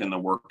hard work and the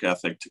work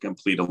ethic to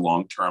complete a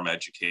long-term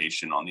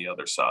education on the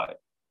other side.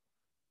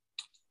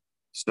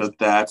 So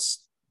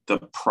that's the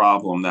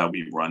problem that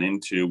we run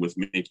into with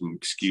making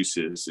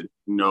excuses. It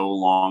no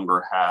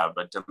longer have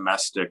a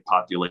domestic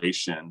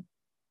population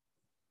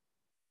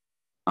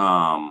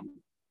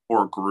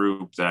or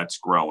group that's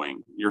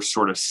growing. You're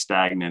sort of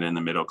stagnant in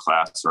the middle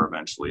class, or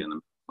eventually in the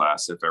middle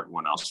class if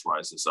everyone else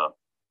rises up.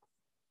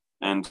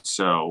 And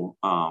so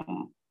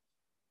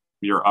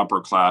your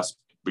upper class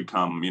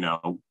become,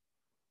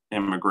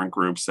 immigrant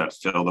groups that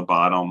fill the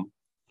bottom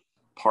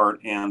part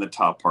and the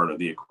top part of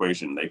the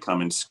equation. They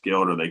come in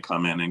skilled, or they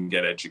come in and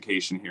get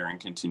education here and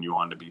continue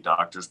on to be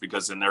doctors,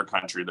 because in their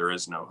country, there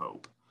is no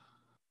hope.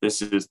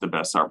 This is the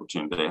best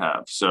opportunity they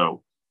have.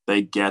 So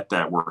they get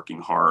that working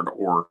hard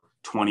or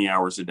 20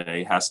 hours a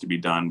day has to be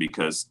done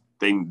because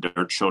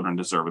their children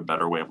deserve a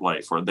better way of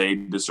life, or they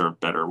deserve a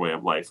better way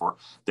of life, or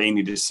they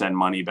need to send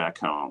money back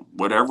home.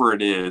 Whatever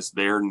it is,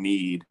 their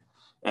need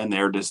and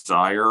their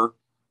desire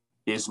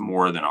is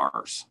more than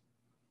ours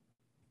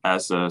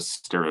as a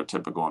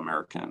stereotypical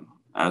American,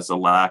 as a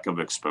lack of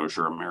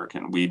exposure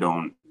American. We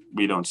don't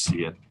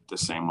see it the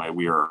same way.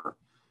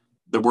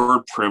 The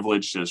word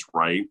privileged is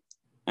right.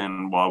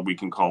 And while we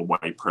can call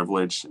white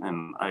privilege,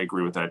 and I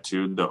agree with that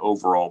too, the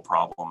overall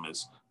problem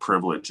is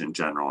privilege in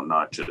general,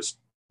 not just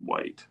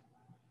white.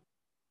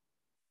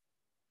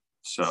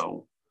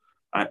 So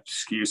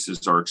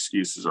excuses are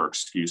excuses are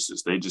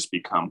excuses. They just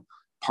become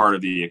part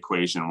of the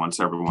equation once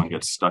everyone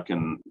gets stuck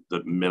in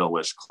the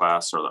middle-ish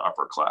class or the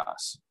upper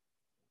class.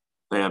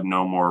 They have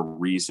no more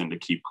reason to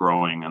keep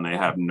growing, and they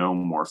have no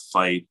more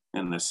fight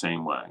in the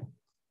same way.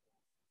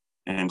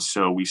 And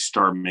so we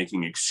start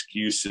making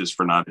excuses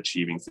for not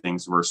achieving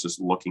things versus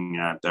looking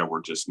at that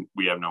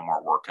we have no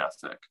more work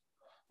ethic,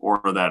 or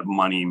that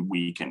money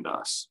weakened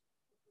us,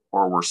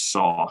 or we're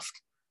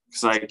soft.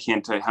 Because I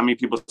can't tell you how many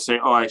people say,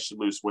 oh, I should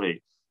lose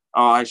weight.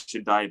 Oh, I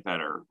should diet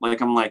better.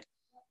 Like, I'm like,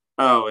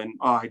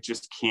 I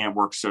just can't,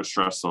 work so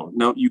stressful.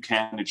 No, you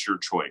can. It's your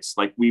choice.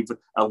 Like, we've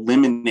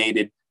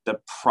eliminated the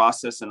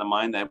process in the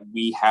mind that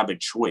we have a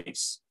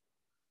choice,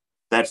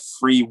 that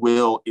free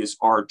will is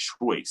our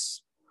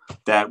choice,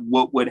 that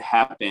what would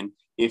happen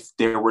if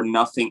there were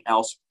nothing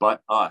else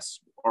but us?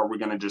 Are we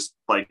going to just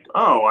like,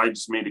 oh, I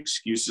just made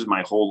excuses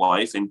my whole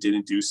life and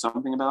didn't do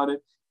something about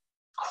it?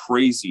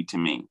 Crazy to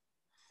me.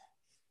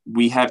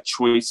 We have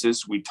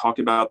choices. We talk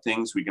about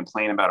things. We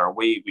complain about our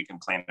weight. We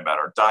complain about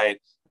our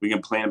diet. We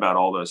complain about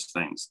all those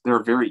things.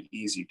 They're very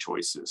easy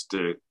choices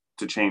to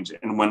change.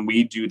 And when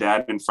we do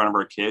that in front of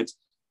our kids,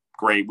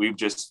 great. We've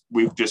just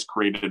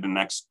created a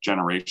next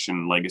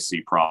generation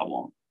legacy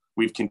problem.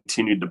 We've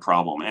continued the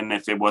problem. And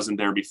if it wasn't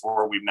there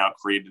before, we've now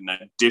created an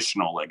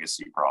additional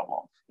legacy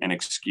problem, an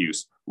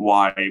excuse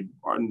why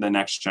the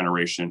next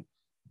generation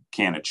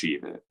can't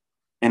achieve it.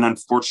 And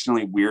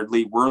unfortunately,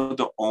 weirdly, we're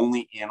the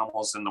only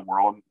animals in the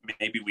world.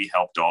 Maybe we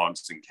help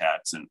dogs and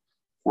cats and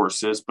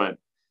horses,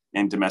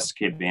 and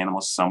domesticated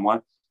animals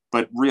somewhat.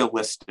 But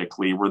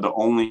realistically, we're the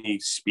only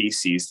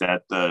species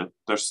that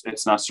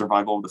it's not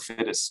survival of the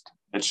fittest.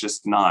 It's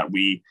just not.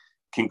 We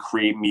can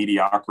create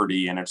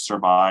mediocrity, and it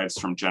survives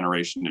from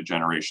generation to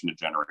generation to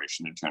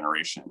generation to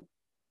generation.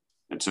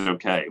 It's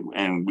okay.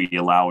 And we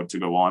allow it to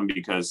go on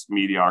because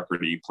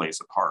mediocrity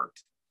plays a part.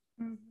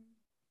 Mm-hmm.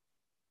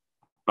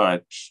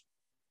 But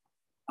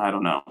I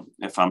don't know.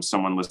 If I'm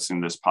someone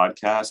listening to this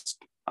podcast,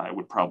 I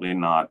would probably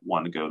not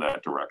want to go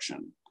that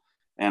direction.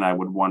 And I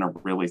would want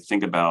to really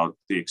think about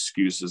the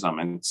excuses I'm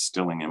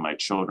instilling in my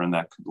children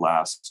that could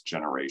last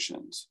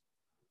generations.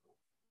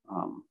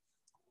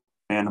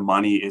 And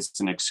money is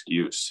an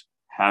excuse.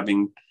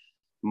 Having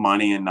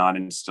money and not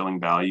instilling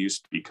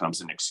values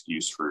becomes an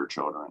excuse for your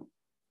children.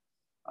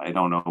 I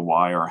don't know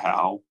why or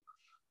how,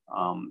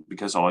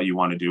 because all you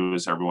want to do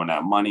is everyone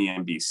have money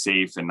and be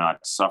safe and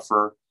not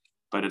suffer.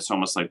 But it's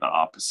almost like the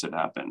opposite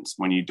happens.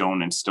 When you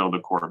don't instill the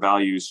core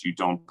values, you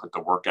don't put the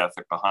work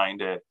ethic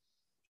behind it.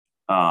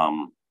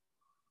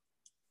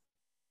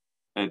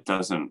 It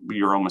doesn't,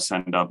 you almost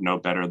end up no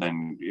better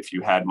than if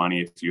you had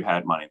money.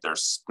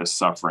 There's the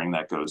suffering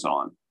that goes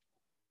on.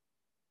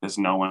 There's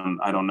no one,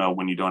 I don't know,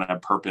 when you don't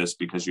have purpose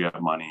because you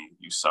have money,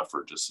 you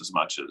suffer just as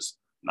much as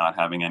not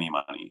having any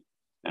money.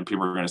 And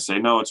people are going to say,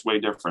 no, it's way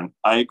different.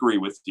 I agree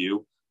with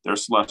you.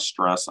 There's less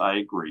stress. I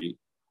agree.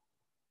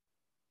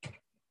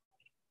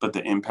 But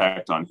the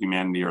impact on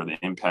humanity or the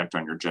impact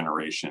on your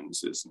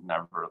generations is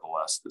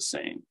nevertheless the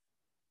same.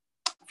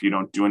 If you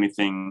don't do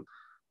anything,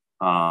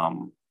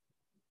 and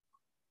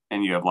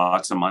you have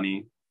lots of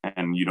money,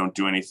 and you don't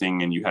do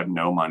anything and you have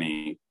no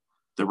money,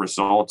 the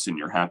results in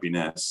your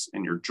happiness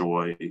and your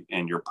joy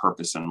and your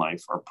purpose in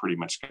life are pretty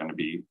much going to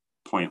be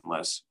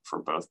pointless for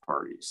both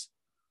parties.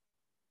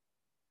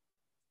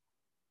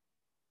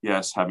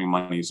 Yes, having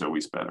money is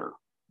always better,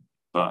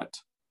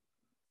 but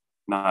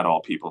not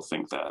all people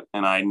think that.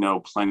 And I know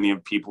plenty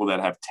of people that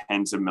have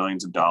tens of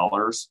millions of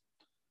dollars.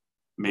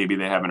 Maybe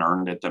they haven't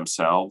earned it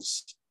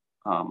themselves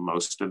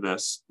most of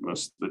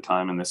the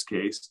time in this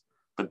case,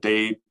 but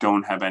they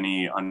don't have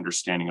any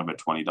understanding of a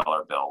 $20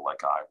 bill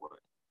like I would,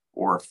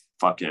 or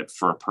fuck it,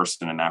 for a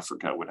person in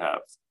Africa would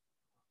have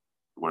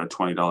what a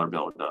 $20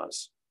 bill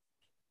does.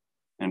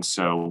 And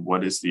so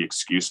what is the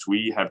excuse?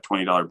 We have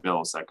 $20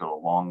 bills that go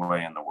a long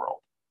way in the world.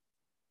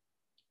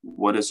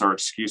 What is our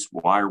excuse?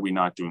 Why are we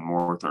not doing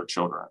more with our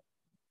children?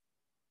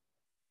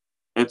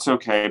 It's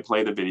okay,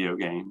 play the video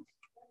game.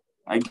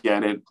 I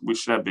get it. We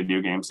should have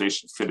video games. They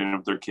should fit in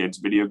with their kids.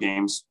 Video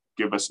games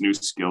give us new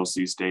skills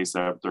these days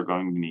that they're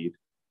going to need.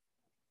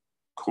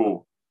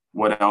 Cool.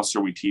 What else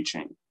are we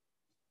teaching?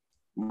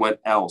 What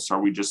else?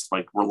 Are we just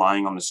like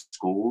relying on the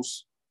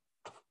schools?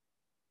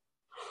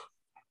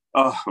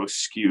 Oh,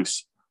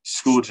 excuse.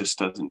 School just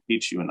doesn't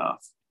teach you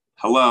enough.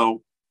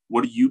 Hello.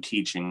 What are you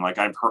teaching? Like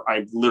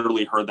I've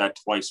literally heard that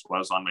twice while I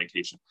was on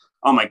vacation.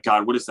 Oh my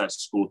God, what is that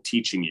school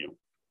teaching you?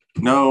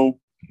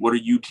 No, what are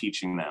you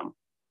teaching them?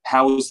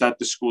 How is that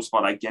the school's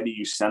fault? I get it,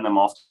 you send them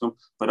off to them,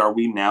 but are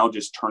we now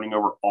just turning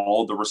over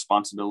all the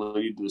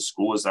responsibility to the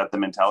school? Is that the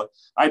mentality?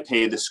 I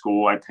pay the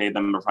school, I pay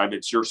them private.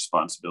 It's your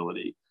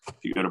responsibility if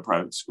you go to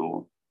private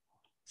school.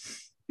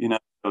 You know,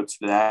 it's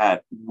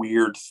that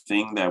weird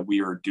thing that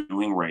we are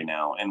doing right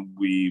now. And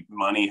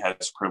money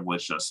has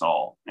privileged us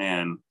all.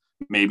 And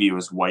maybe it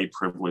was white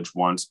privilege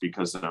once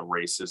because of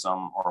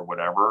racism or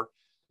whatever,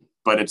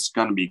 but it's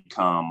going to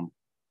become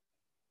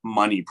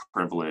money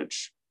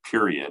privilege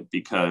period,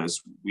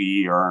 because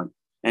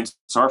it's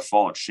our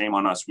fault. Shame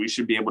on us. We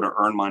should be able to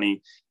earn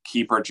money,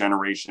 keep our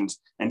generations,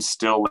 and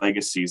still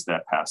legacies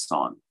that pass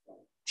on.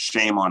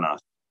 Shame on us.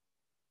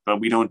 But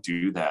we don't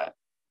do that.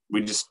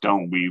 We just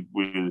don't.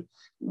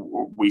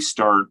 We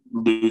start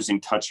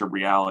losing touch of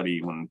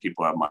reality when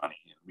people have money.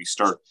 We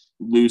start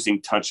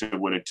losing touch of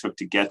what it took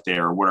to get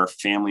there, or what our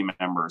family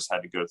members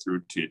had to go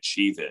through to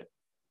achieve it.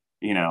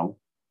 You know,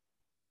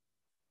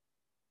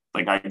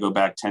 like I go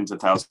back tens of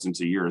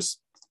thousands of years.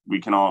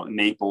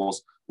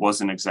 Naples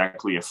wasn't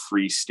exactly a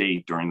free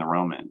state during the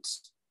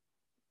Romans.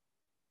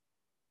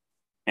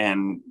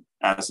 And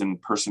as a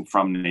person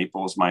from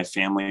Naples, my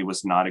family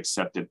was not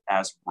accepted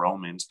as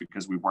Romans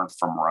because we weren't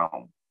from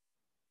Rome.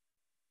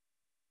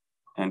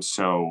 And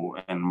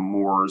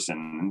Moors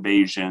and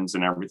invasions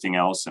and everything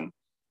else, and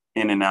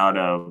in and out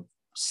of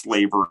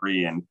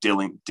slavery and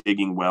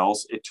digging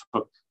wells, it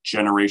took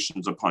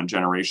generations upon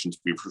generations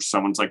before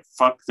someone's like,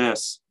 fuck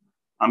this.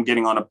 I'm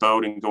getting on a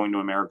boat and going to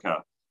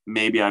America.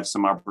 Maybe I have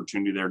some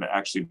opportunity there to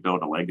actually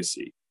build a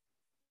legacy.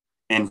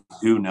 And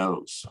who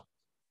knows?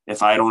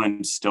 If I don't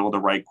instill the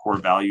right core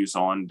values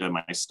on to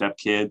my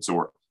stepkids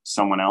or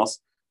someone else,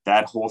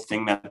 that whole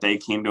thing that they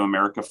came to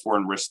America for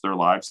and risked their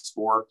lives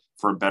for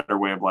a better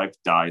way of life,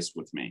 dies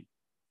with me.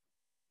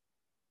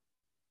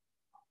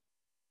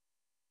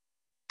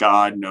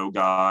 God, no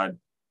God,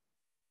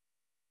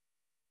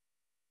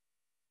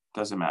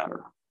 doesn't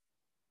matter.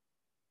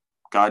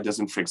 God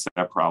doesn't fix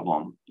that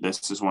problem.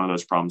 This is one of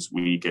those problems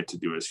we get to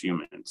do as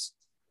humans.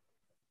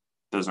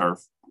 Those are,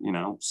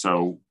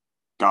 so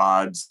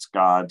gods,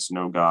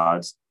 no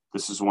gods.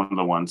 This is one of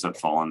the ones that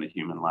fall on the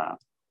human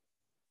lap.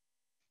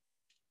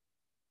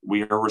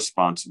 We are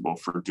responsible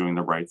for doing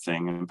the right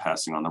thing and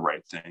passing on the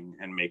right thing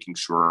and making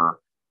sure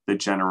the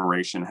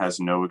generation has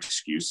no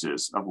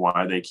excuses of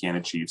why they can't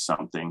achieve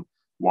something,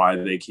 why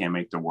they can't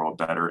make the world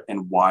better,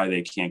 and why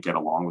they can't get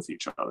along with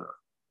each other.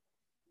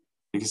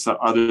 Because the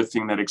other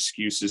thing that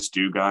excuses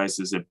do, guys,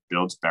 is it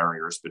builds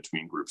barriers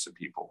between groups of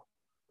people.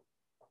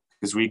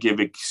 Because we give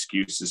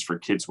excuses for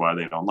kids why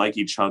they don't like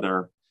each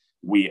other.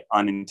 We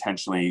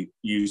unintentionally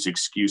use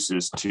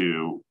excuses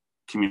to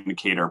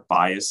communicate our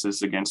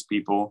biases against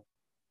people.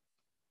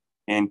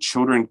 And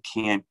children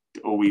can't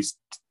always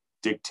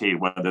dictate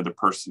whether the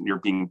person you're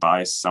being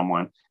biased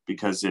someone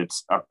because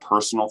it's a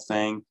personal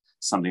thing,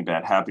 something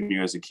bad happened to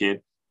you as a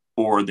kid,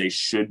 or they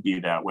should be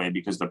that way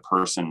because the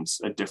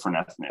person's a different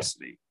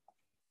ethnicity.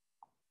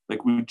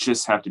 Like, we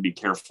just have to be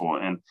careful.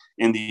 And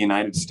in the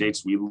United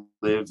States, we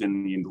live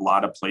in a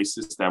lot of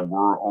places that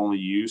we're only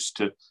used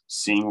to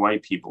seeing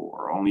white people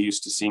or only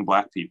used to seeing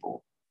Black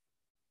people.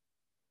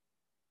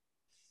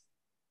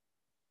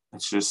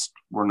 It's just,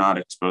 we're not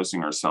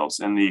exposing ourselves.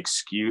 And the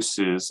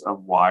excuses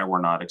of why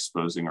we're not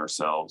exposing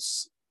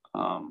ourselves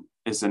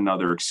is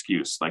another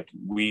excuse. Like,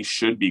 we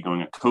should be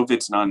going,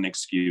 COVID's not an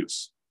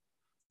excuse.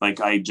 Like,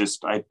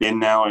 I've been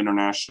now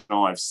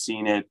international. I've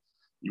seen it.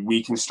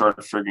 We can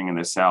start figuring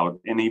this out.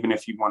 And even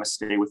if you want to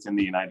stay within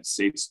the United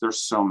States,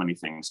 there's so many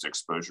things to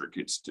expose your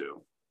kids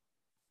to.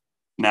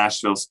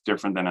 Nashville's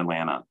different than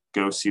Atlanta.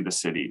 Go see the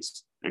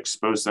cities,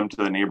 expose them to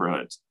the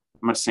neighborhoods.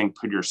 I'm not saying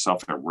put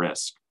yourself at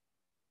risk,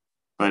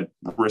 but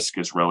risk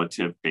is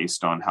relative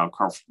based on how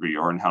comfortable you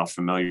are and how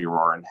familiar you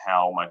are and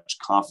how much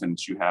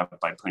confidence you have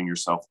by putting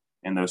yourself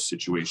in those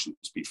situations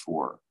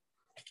before.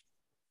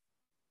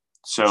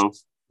 So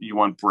you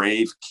want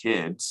brave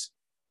kids,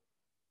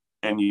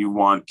 and you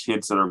want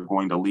kids that are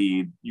going to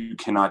lead. You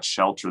cannot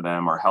shelter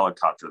them or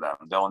helicopter them.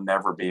 They'll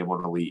never be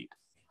able to lead.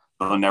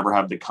 They'll never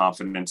have the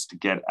confidence to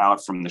get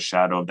out from the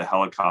shadow of the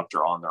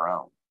helicopter on their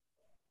own.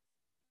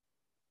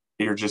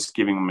 You're just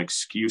giving them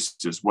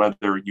excuses,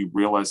 whether you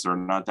realize it or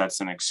not.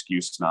 That's an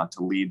excuse not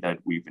to lead that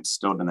we've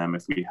instilled in them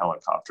if we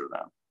helicopter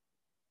them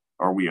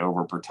or we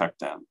overprotect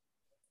them.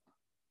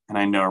 And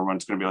I know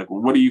everyone's going to be like,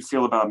 well, what do you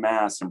feel about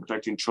masks and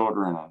protecting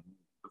children and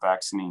the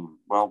vaccine?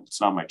 Well,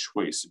 it's not my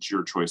choice. It's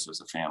your choice as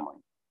a family.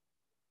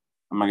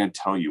 I'm not going to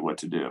tell you what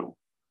to do.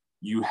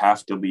 You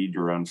have to lead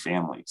your own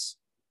families.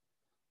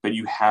 But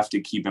you have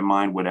to keep in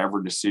mind whatever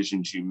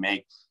decisions you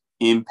make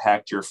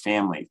impact your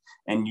family.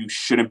 And you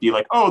shouldn't be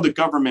like, oh, the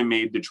government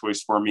made the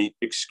choice for me.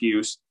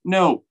 Excuse.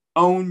 No,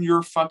 own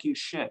your fucking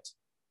shit.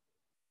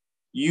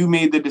 You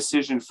made the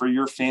decision for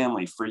your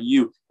family, for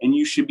you, and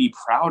you should be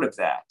proud of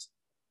that.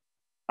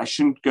 I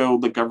shouldn't go,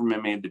 the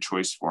government made the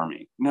choice for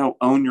me. No,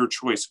 own your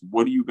choice.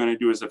 What are you going to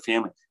do as a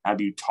family?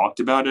 Have you talked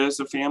about it as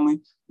a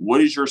family?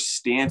 What is your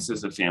stance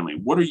as a family?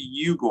 What are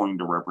you going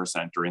to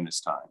represent during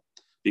this time?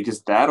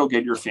 Because that'll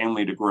get your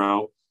family to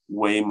grow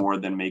way more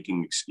than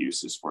making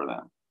excuses for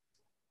them.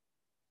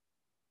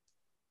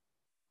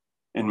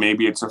 And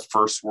maybe it's a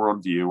first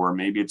world view, or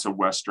maybe it's a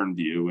Western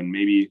view, and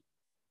maybe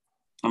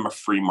I'm a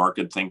free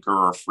market thinker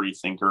or a free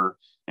thinker,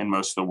 and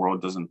most of the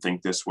world doesn't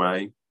think this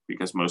way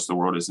because most of the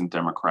world isn't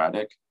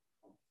democratic.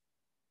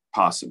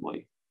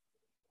 Possibly.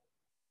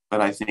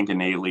 But I think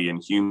innately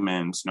in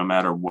humans, no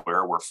matter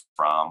where we're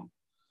from,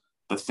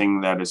 the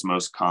thing that is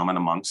most common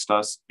amongst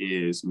us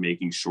is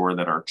making sure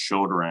that our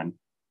children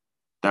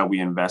that we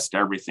invest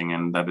everything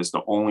in. That is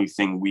the only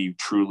thing we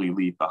truly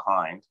leave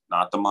behind,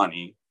 not the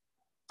money,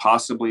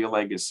 possibly a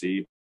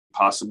legacy,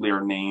 possibly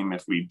our name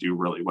if we do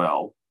really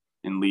well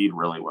and lead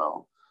really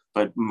well,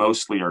 but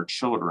mostly our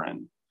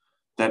children.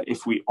 That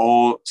if we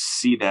all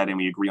see that and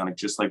we agree on it,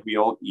 just like we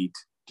all eat,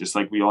 just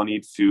like we all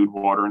need food,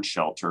 water, and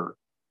shelter,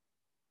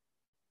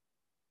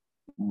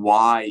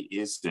 why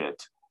is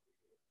it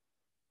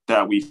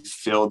that we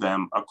fill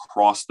them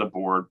across the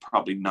board,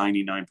 probably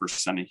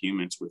 99% of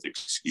humans, with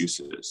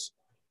excuses?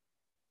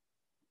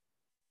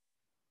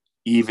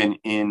 Even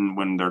in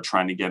when they're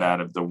trying to get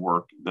out of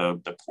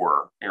the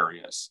poor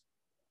areas.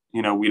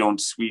 You know, we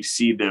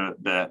see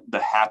the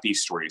happy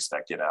stories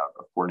that get out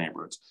of poor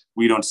neighborhoods.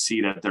 We don't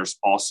see that there's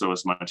also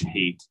as much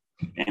hate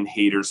and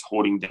haters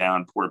holding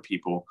down poor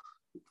people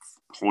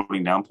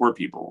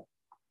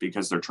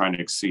because they're trying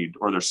to exceed,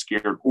 or they're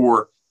scared,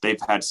 or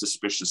they've had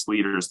suspicious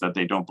leaders that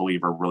they don't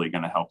believe are really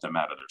going to help them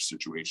out of their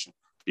situation,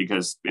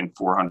 because in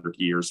 400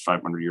 years,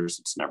 500 years,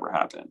 it's never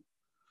happened.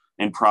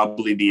 And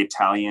probably the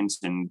Italians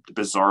and the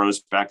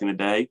Bizarros back in the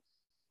day,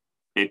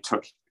 it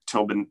took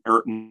till the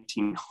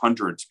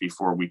 1800s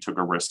before we took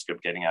a risk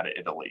of getting out of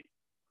Italy,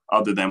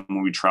 other than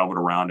when we traveled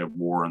around at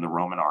war in the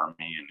Roman army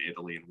in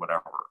Italy and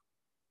whatever.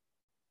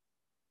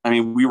 I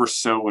mean, we were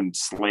so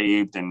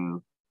enslaved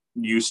and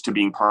used to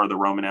being part of the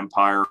Roman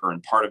Empire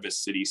and part of a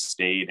city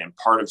state and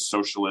part of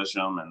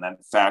socialism and then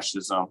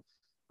fascism.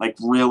 Like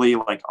really,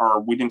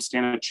 we didn't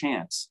stand a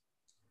chance.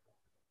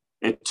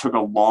 It took a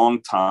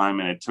long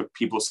time, and it took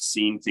people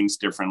seeing things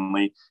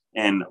differently.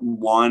 And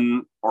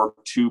one or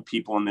two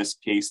people in this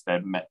case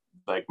that met,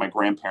 like my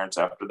grandparents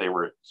after they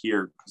were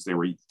here,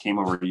 because came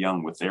over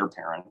young with their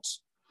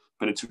parents,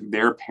 but it took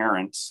their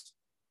parents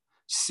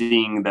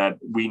seeing that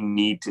we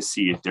need to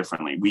see it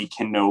differently. We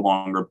can no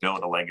longer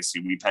build a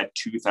legacy. We've had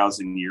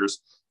 2,000 years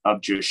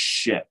of just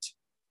shit.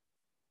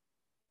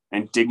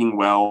 And digging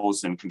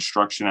wells and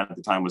construction at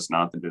the time was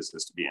not the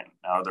business to be in.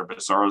 Now there are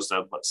Bizarros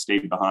that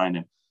stayed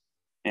behind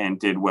and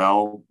did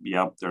well.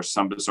 Yep, there's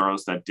some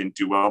Bizarros that didn't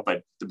do well,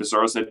 but the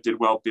Bizarros that did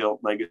well built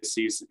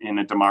legacies in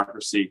a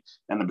democracy,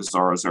 and the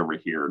Bizarros over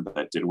here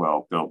that did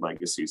well built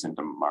legacies in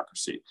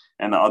democracy.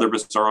 And the other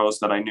Bizarros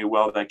that I knew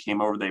well that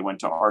came over, they went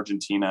to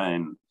Argentina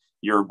and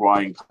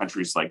Uruguay and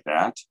countries like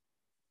that.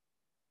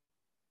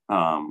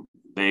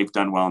 They've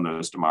done well in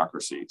those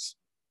democracies.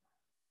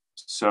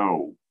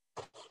 So,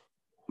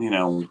 you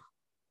know,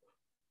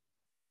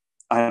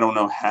 I don't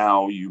know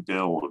how you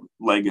build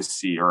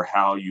legacy, or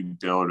how you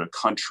build a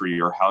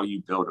country, or how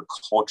you build a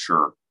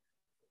culture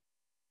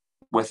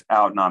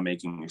without not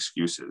making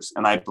excuses.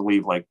 And I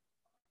believe, like,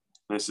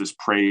 this is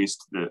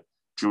praised the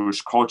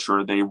Jewish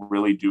culture. They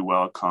really do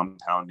well at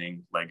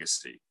compounding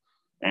legacy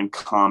and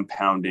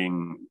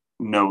compounding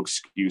no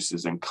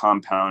excuses and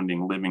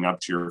compounding living up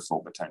to your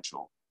full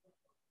potential.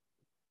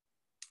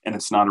 And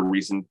it's not a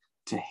reason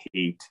to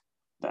hate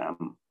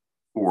them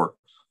or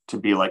to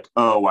be like,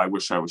 oh, I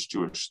wish I was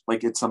Jewish.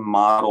 Like, it's a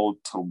model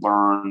to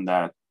learn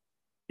that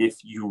if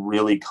you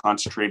really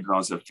concentrated on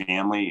as a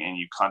family, and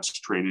you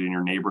concentrated in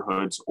your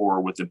neighborhoods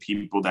or with the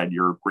people that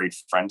you're great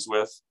friends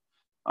with,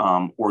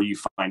 or you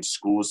find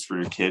schools for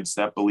your kids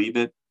that believe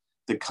it,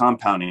 the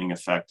compounding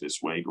effect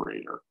is way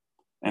greater.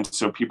 And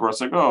so people are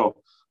like, oh,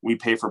 we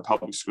pay for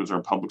public schools,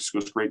 or public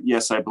schools great.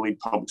 Yes, I believe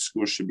public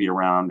schools should be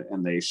around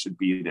and they should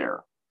be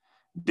there.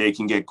 They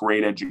can get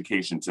great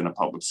educations in a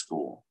public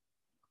school.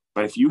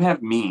 But if you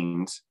have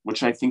means,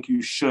 which I think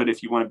you should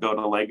if you want to build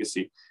a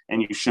legacy,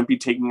 and you shouldn't be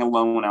taking a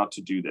loan out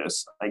to do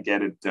this. I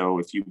get it, though,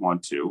 if you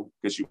want to,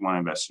 because you want to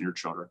invest in your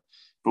children.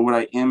 But what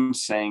I am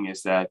saying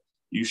is that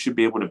you should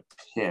be able to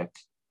pick,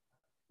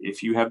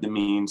 if you have the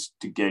means,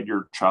 to get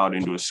your child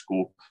into a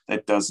school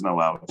that doesn't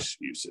allow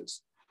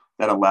excuses,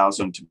 that allows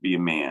them to be a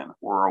man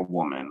or a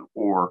woman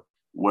or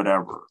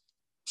whatever,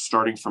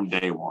 starting from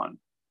day one.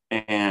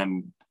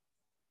 And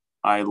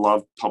I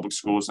love public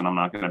schools, and I'm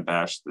not going to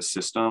bash the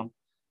system,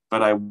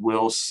 but I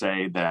will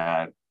say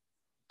that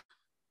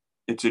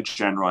it's a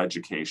general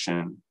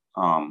education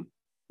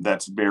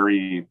that's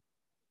very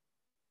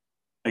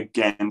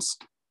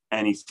against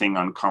anything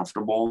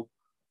uncomfortable.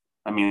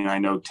 I mean, I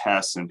know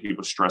tests and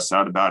people stress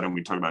out about it, and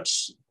we talk about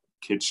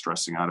kids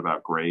stressing out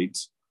about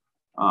grades.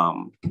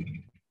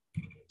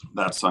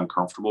 That's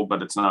uncomfortable,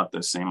 but it's not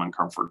the same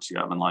uncomforts you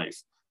have in life.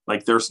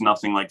 Like, there's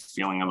nothing like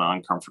feeling the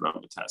uncomfort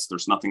of a test.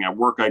 There's nothing at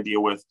work I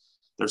deal with.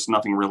 There's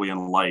nothing really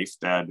in life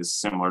that is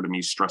similar to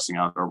me stressing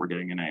out over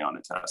getting an A on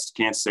a test.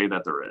 Can't say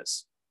that there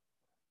is.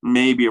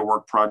 Maybe a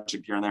work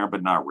project here and there,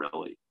 but not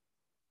really.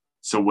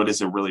 So what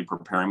is it really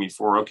preparing me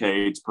for?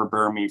 Okay, it's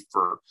preparing me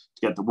to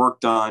get the work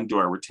done. Do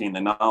I retain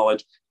the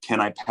knowledge? Can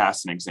I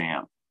pass an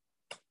exam?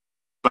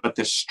 But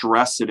the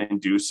stress it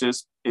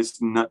induces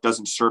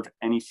doesn't serve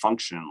any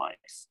function in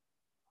life,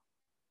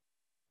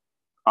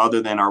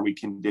 other than, are we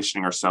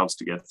conditioning ourselves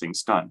to get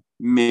things done?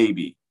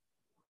 Maybe.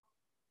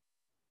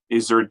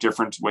 Is there a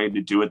different way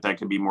to do it that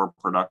can be more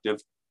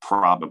productive?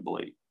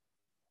 Probably.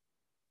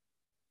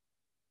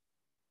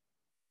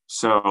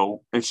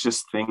 So it's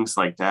just things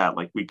like that.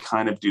 Like, we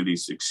kind of do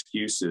these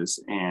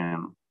excuses,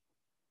 and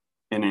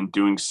And in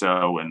doing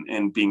so,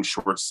 and being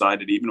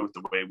short-sighted, even with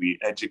the way we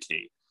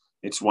educate,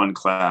 it's one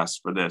class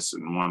for this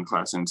and one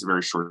class, and it's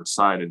very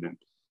short-sighted. And,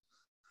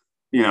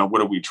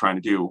 what are we trying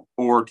to do?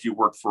 Or do you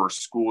work for a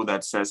school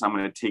that says, I'm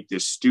going to take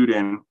this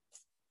student,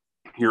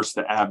 here's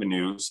the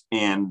avenues,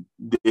 and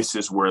this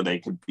is where they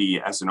could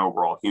be as an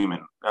overall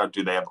human.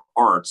 Do they have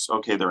arts?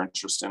 Okay, they're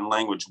interested in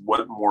language.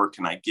 What more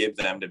can I give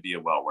them to be a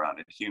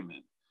well-rounded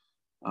human?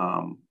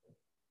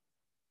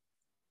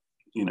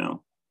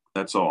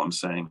 That's all I'm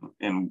saying.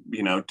 And,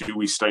 do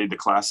we study the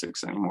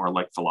classics anymore,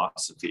 like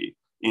philosophy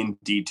in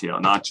detail,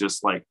 not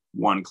just like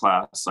one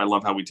class? I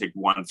love how we take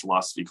one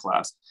philosophy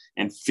class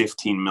and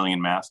 15 million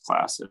math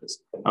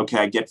classes. Okay,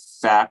 I get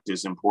fact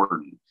is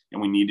important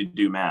and we need to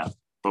do math,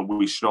 but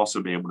we should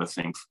also be able to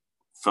think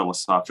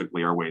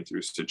philosophically our way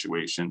through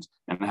situations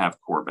and have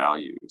core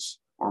values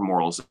or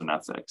morals and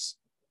ethics.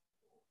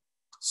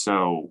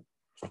 So,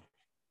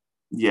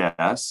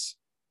 yes,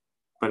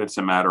 but it's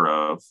a matter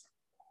of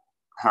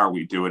how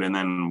we do it. And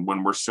then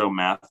when we're so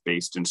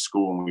math-based in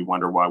school and we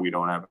wonder why we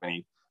don't have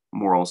any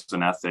morals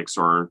and ethics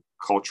or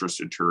culture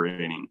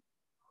deteriorating,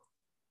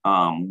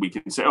 we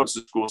can say, oh, it's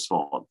the school's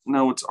fault.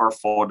 No, it's our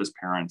fault as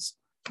parents.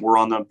 We're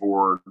on the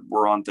board.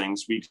 We're on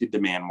things. We could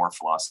demand more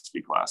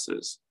philosophy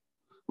classes.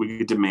 We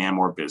could demand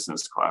more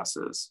business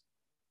classes.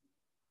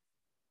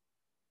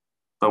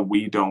 But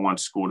we don't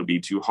want school to be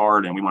too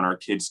hard, and we want our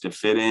kids to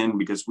fit in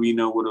because we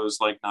know what it was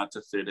like not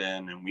to fit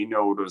in, and we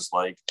know what it was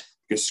like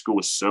because school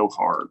is so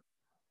hard.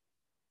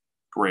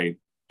 Great.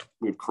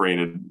 We've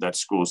created that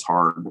school is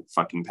hard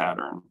fucking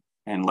pattern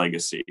and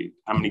legacy.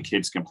 How many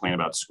kids complain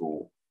about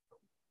school?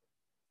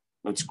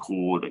 It's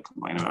cool to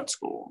complain about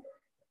school.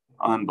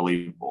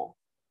 Unbelievable.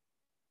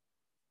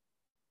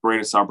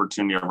 Greatest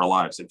opportunity of our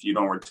lives. If you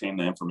don't retain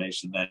the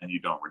information, then you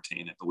don't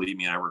retain it. Believe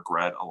me, I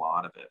regret a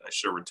lot of it. I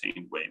should have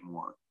retained way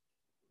more.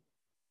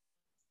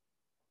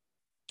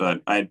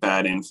 But I had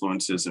bad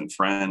influences and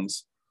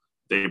friends.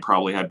 They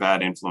probably had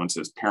bad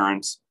influences,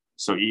 parents.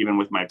 So even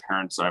with my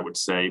parents, I would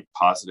say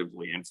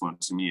positively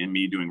influencing me and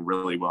me doing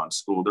really well in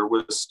school, there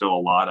was still a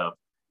lot of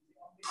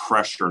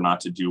pressure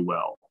not to do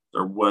well.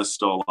 There was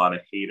still a lot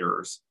of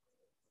haters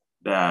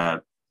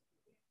that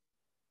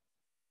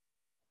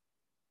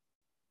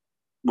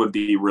would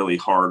be really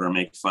hard or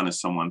make fun of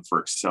someone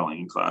for excelling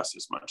in class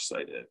as much as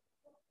I did.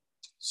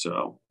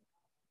 So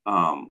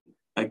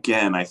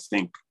again, I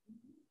think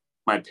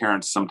my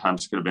parents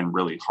sometimes could have been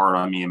really hard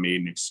on me and made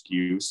an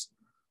excuse,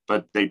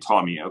 but they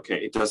taught me, okay,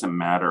 it doesn't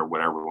matter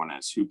what everyone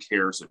is. Who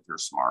cares if you're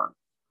smart?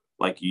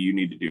 Like, you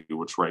need to do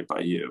what's right by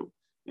you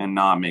and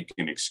not make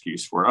an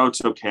excuse for, oh,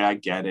 it's okay, I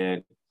get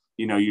it.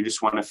 You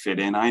just want to fit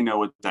in. I know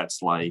what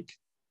that's like,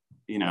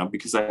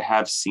 because I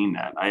have seen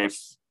that. I have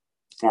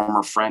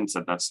former friends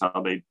that's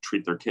how they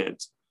treat their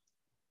kids.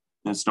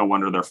 And it's no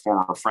wonder they're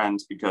former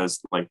friends because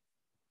like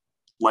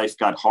life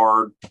got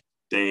hard.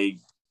 They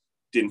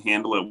didn't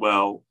handle it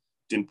well,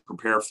 didn't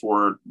prepare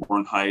for it,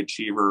 weren't high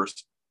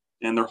achievers,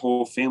 and their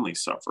whole family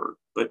suffered.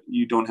 But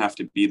you don't have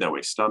to be that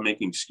way. Stop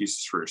making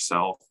excuses for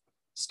yourself.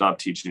 Stop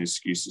teaching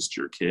excuses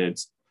to your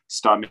kids.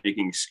 Stop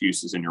making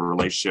excuses in your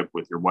relationship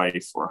with your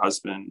wife or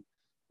husband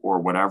or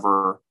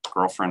whatever,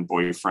 girlfriend,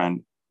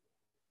 boyfriend.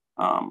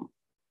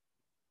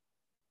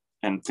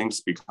 And things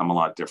become a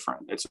lot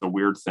different. It's a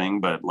weird thing,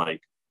 but I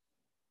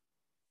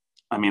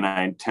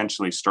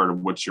intentionally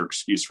started, what's your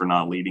excuse for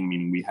not leading?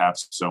 Meaning we have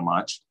so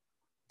much,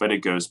 but it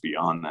goes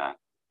beyond that.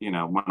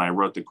 When I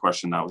wrote the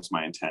question, that was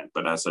my intent.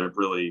 But as I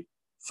really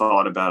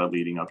thought about it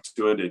leading up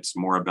to it, it's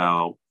more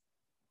about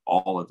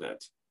all of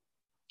it.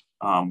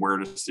 Where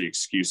does the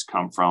excuse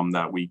come from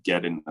that we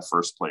get in the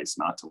first place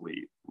not to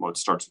lead? Well, it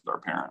starts with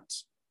our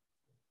parents.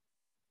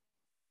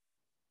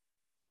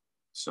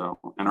 So,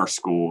 and our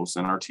schools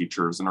and our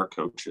teachers and our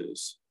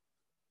coaches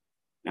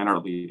and our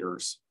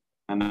leaders,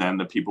 and then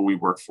the people we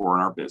work for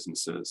in our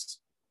businesses.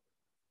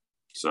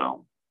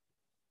 So,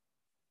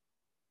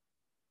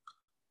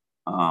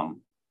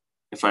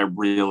 if I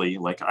really,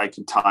 I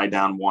could tie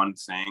down one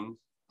thing.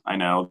 I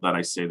know that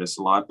I say this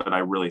a lot, but I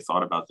really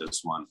thought about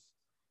this one.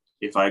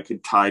 If I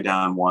could tie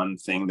down one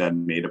thing that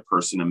made a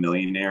person a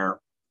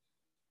millionaire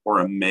or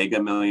a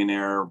mega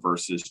millionaire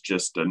versus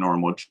just a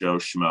normal Joe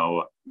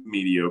Schmo,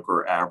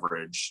 mediocre,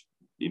 average,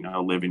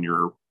 live in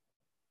your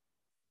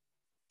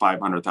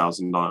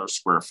 $500,000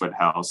 square foot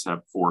house,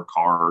 have 4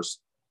 cars,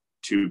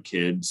 2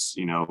 kids,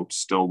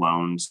 still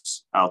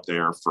loans out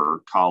there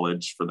for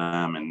college for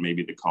them, and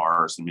maybe the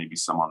cars and maybe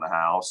some on the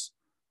house,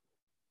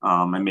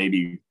 and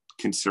maybe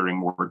considering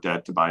more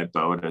debt to buy a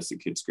boat as the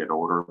kids get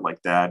older, like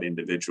that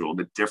individual.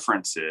 The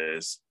difference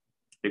is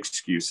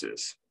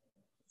excuses.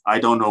 I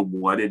don't know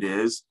what it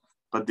is,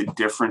 but the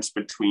difference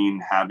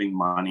between having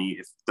money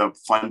is the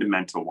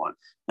fundamental one.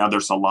 Now,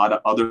 there's a lot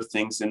of other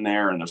things in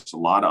there, and there's a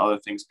lot of other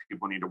things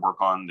people need to work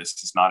on.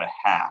 This is not a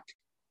hack.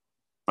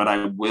 But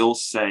I will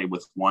say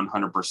with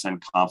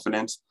 100%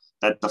 confidence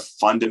that the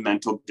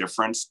fundamental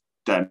difference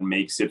that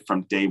makes it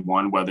from day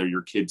one, whether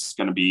your kid's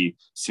going to be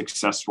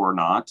successful or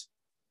not,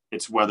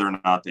 it's whether or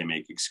not they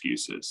make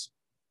excuses.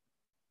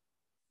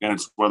 And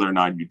it's whether or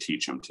not you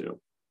teach them to.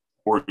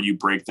 or you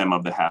break them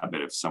of the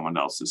habit if someone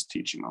else is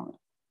teaching them it.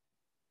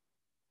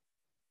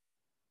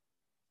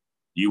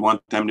 You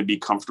want them to be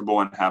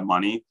comfortable and have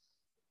money.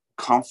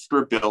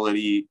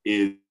 Comfortability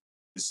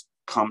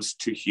comes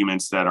to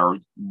humans that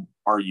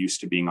are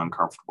used to being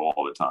uncomfortable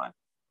all the time.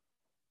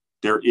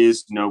 There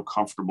is no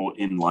comfortable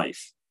in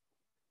life.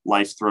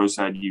 Life throws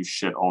at you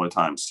shit all the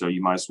time. So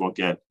you might as well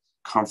get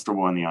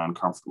comfortable in the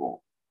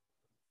uncomfortable.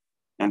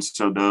 And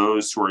so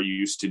those who are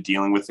used to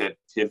dealing with it,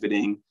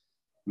 pivoting,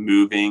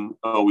 moving,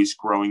 always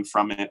growing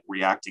from it,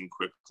 reacting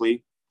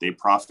quickly, they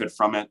profit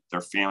from it,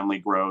 their family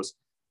grows,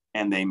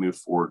 and they move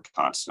forward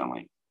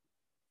constantly.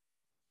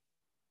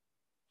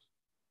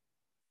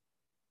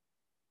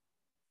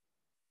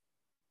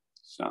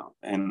 So,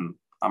 and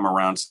I'm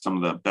around some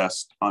of the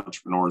best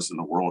entrepreneurs in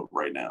the world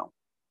right now.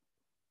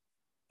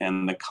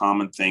 And the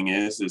common thing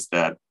is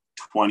that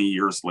 20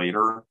 years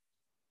later,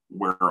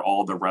 where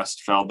all the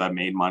rest fell that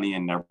made money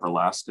and never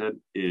lasted,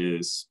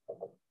 is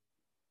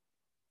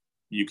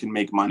you can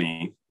make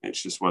money.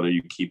 It's just whether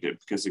you keep it,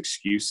 because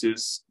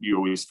excuses, you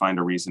always find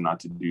a reason not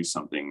to do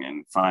something,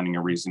 and finding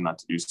a reason not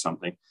to do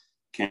something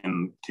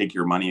can take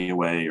your money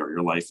away, or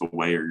your life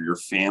away, or your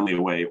family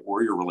away,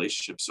 or your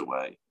relationships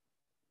away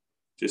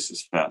just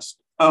as fast.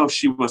 Oh,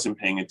 she wasn't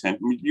paying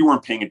attention. You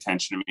weren't paying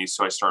attention to me,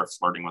 so I started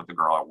flirting with the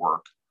girl at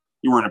work.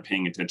 You weren't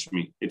paying attention to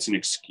me. It's an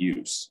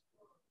excuse,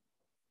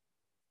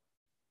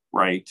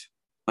 right?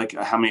 Like,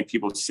 how many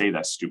people say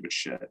that stupid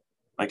shit?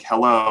 Like,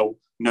 hello,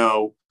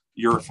 no,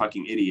 you're a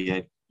fucking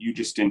idiot. You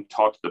just didn't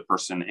talk to the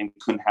person and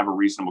couldn't have a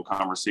reasonable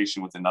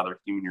conversation with another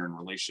human you're in a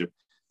relationship,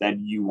 that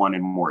you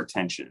wanted more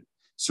attention.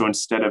 So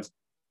instead of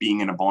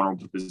being in a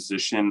vulnerable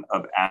position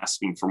of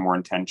asking for more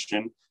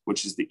attention,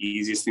 which is the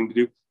easiest thing to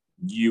do,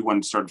 you went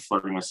and started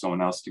flirting with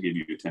someone else to give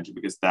you attention,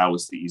 because that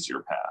was the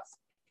easier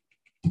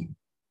path.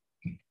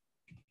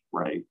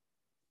 Right?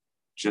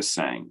 Just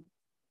saying.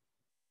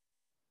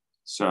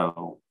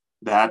 So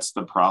that's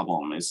the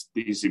problem, is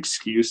these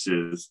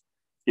excuses,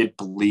 it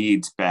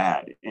bleeds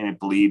bad, and it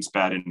bleeds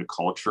bad into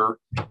culture.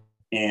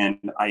 And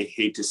I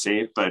hate to say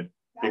it, but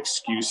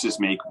excuses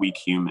make weak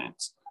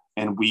humans,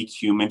 and weak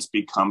humans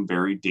become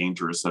very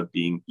dangerous of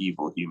being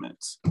evil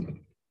humans.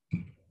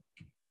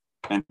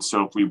 And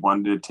so if we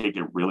wanted to take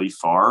it really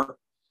far,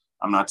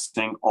 I'm not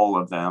saying all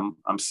of them,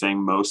 I'm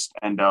saying most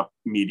end up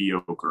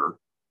mediocre,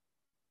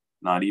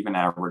 not even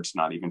average,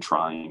 not even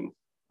trying,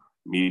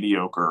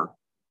 mediocre,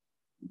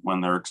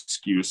 when they're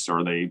excuse,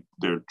 or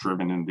they're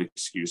driven into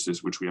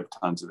excuses, which we have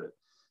tons of it.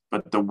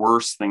 But the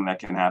worst thing that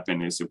can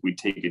happen is if we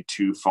take it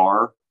too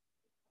far,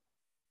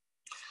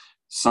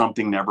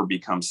 something never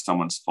becomes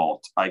someone's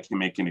fault. I can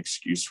make an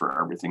excuse for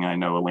everything. I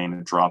know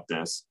Elena dropped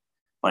this.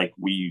 Like,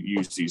 we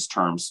use these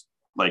terms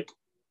like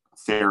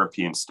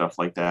therapy and stuff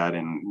like that,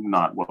 and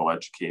not well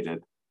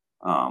educated.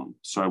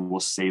 So I will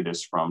say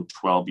this from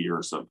 12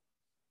 years of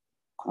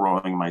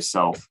growing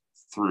myself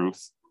through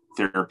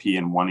therapy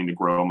and wanting to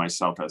grow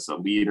myself as a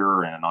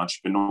leader and an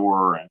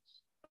entrepreneur,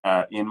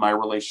 and in my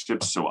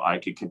relationships, so I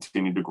could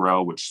continue to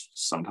grow, which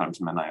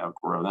sometimes meant I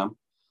outgrow them.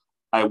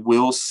 I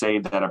will say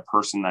that a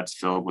person that's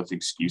filled with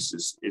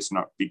excuses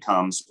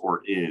becomes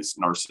or is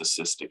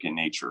narcissistic in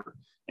nature,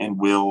 and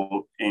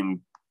will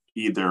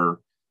either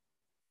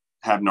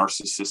have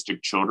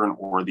narcissistic children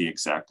or the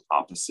exact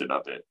opposite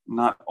of it.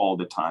 Not all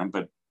the time,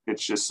 but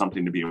it's just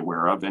something to be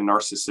aware of. And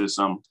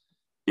narcissism,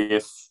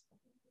 if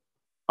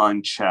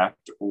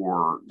unchecked,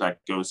 or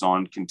that goes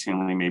on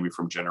continually, maybe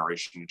from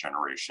generation to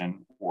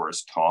generation, or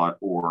is taught,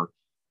 or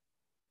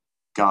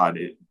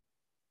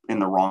in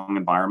the wrong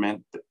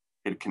environment,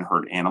 it can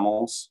hurt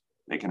animals,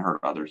 they can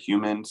hurt other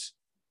humans,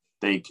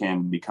 they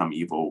can become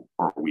evil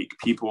or weak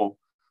people.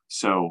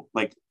 So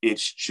like,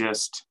 it's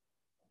just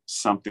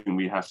something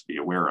we have to be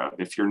aware of.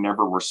 If you're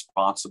never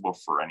responsible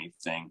for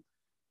anything,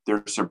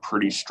 there's a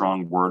pretty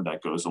strong word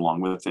that goes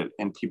along with it.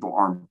 And people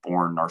aren't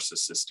born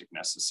narcissistic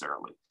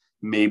necessarily.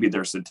 Maybe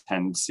there's a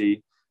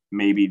tendency,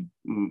 maybe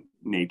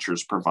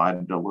nature's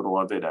provided a little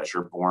of it as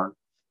you're born,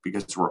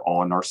 because we're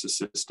all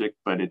narcissistic,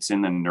 but it's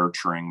in the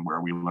nurturing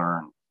where we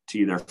learn to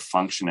either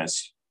function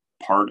as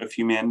part of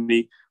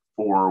humanity,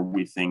 or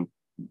we think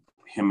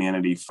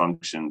humanity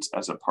functions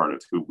as a part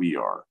of who we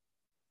are.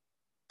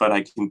 But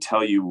I can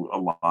tell you a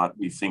lot,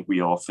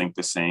 we all think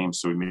the same,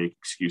 so we make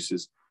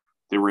excuses.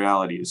 The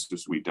reality is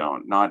just we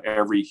don't. Not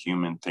every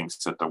human thinks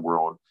that the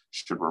world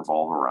should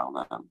revolve around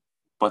them,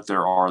 but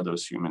there are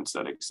those humans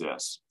that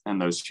exist.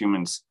 And those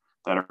humans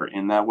that are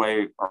in that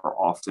way are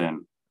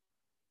often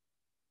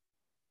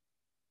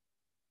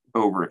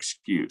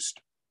over-excused.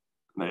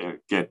 They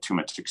get too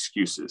much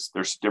excuses.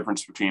 There's a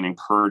difference between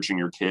encouraging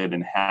your kid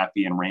and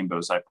happy and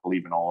rainbows. I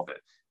believe in all of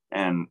it.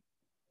 And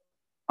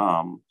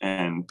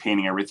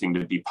painting everything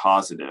to be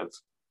positive.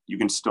 You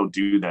can still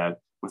do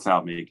that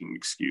without making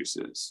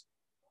excuses.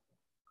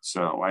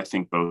 So I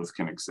think both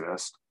can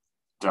exist.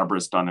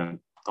 Deborah's done it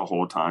the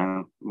whole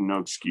time. No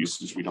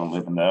excuses. We don't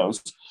live in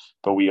those.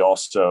 But we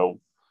also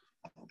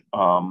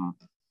try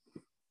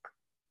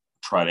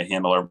to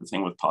handle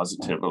everything with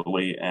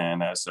positivity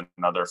and as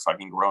another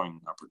fucking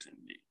growing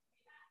opportunity.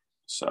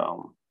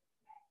 So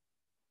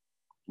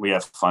We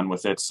have fun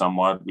with it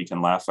somewhat. We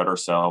can laugh at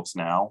ourselves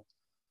now.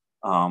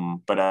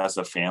 But as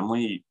a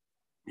family,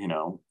 you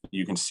know,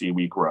 you can see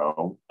we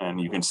grow, and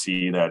you can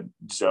see that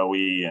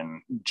Zoe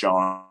and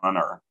John,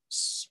 our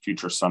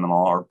future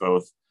son-in-law, are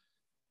both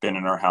been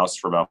in our house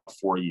for about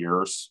 4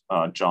 years.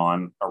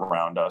 John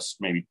around us,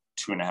 maybe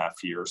 2.5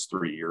 years,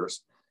 3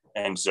 years,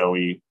 and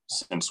Zoe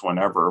since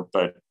whenever.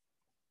 But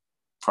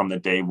from the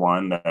day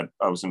one that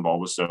I was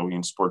involved with Zoe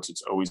in sports,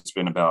 it's always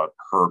been about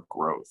her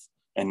growth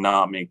and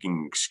not making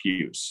an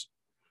excuse.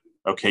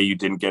 Okay, you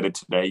didn't get it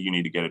today, you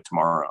need to get it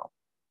tomorrow.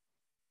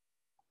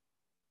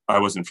 I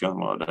wasn't feeling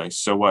well today.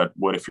 So what?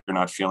 What if you're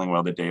not feeling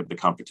well the day of the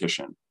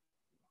competition?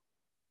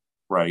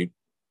 Right?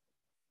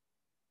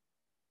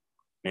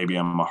 Maybe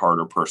I'm a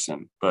harder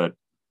person, but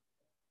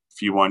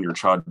if you want your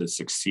child to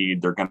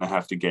succeed, they're going to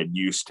have to get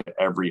used to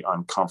every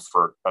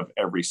uncomfort of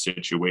every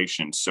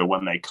situation. So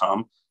when they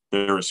come,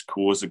 they're as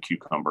cool as a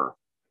cucumber.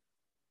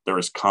 They're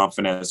as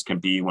confident as can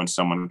be when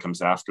someone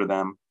comes after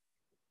them.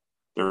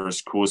 They're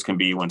as cool as can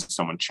be when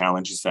someone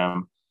challenges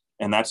them.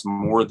 And that's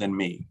more than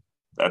me.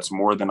 That's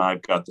more than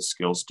I've got the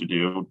skills to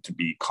do, to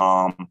be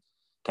calm,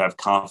 to have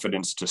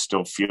confidence, to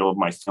still feel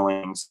my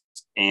feelings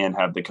and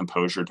have the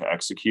composure to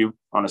execute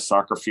on a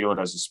soccer field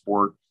as a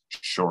sport.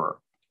 Sure.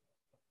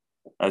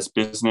 As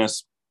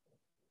business,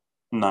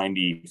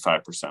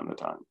 95% of the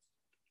time.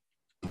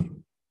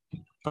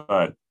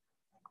 But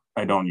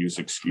I don't use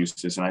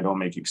excuses, and I don't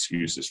make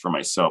excuses for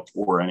myself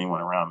or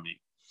anyone around me.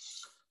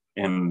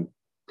 And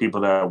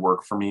people that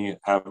work for me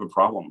have a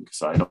problem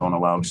because I don't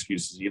allow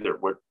excuses either.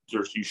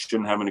 You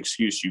shouldn't have an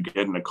excuse. You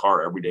get in a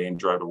car every day and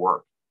drive to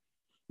work.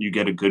 You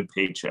get a good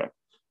paycheck.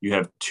 You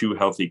have 2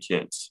 healthy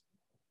kids.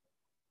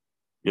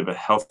 You have a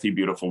healthy,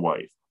 beautiful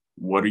wife.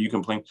 What are you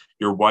complaining?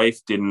 Your wife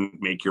didn't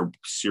make your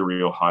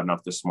cereal hot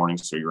enough this morning,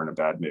 so you're in a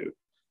bad mood.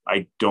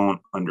 I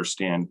don't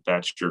understand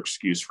that's your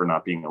excuse for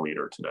not being a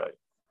leader today.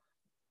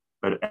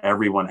 But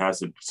everyone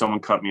has it. Someone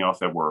cut me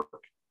off at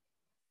work.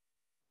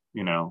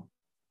 You know,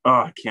 oh,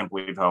 I can't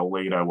believe how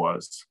late I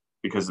was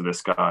because of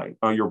this guy.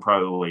 Oh, you're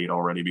probably late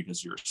already because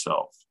of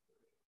yourself.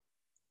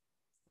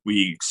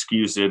 We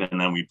excuse it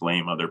and then we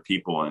blame other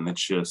people. And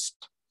it's just,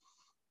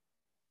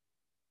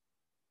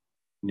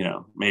 you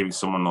know, maybe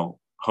someone will,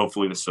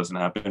 hopefully this doesn't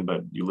happen,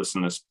 but you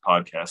listen to this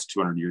podcast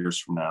 200 years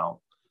from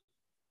now,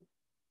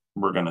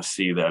 we're going to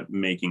see that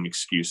making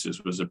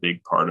excuses was a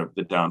big part of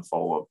the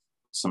downfall of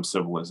some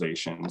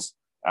civilizations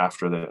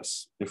after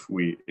this, if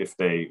we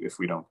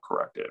don't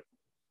correct it.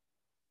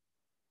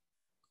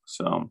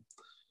 So,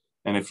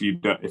 and if you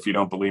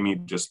don't believe me,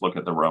 just look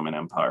at the Roman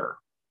Empire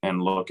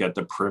and look at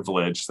the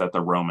privilege that the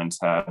Romans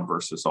had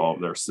versus all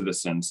of their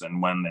citizens. And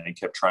when they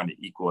kept trying to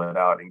equal it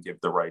out and give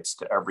the rights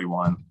to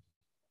everyone,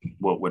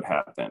 what would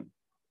happen?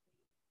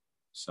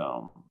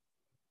 So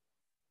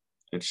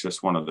it's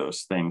just one of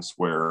those things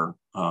where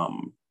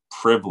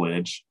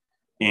privilege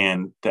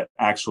and the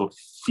actual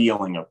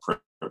feeling of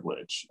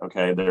privilege.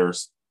 Okay,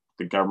 there's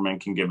the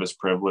government can give us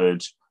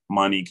privilege,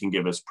 money can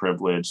give us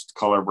privilege, the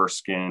color of our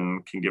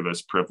skin can give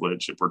us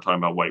privilege if we're talking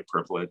about white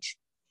privilege.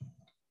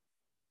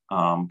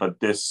 But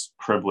this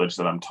privilege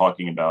that I'm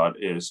talking about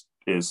is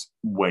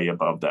way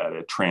above that.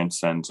 It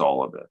transcends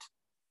all of it.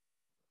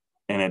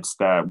 And it's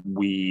that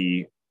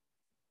we,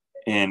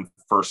 in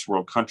first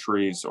world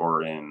countries,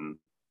 or in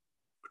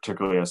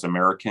particularly as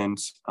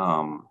Americans,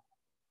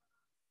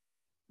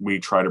 we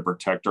try to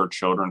protect our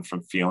children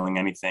from feeling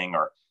anything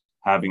or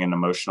having an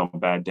emotional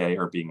bad day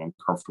or being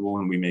uncomfortable,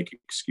 and we make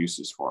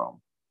excuses for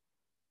them.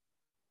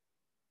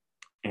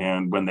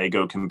 And when they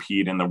go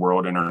compete in the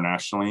world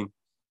internationally,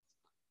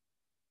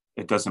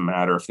 it doesn't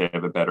matter if they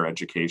have a better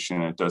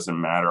education. It doesn't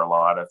matter a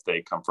lot if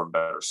they come from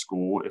better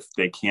school. If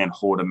they can't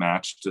hold a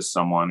match to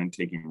someone and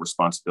taking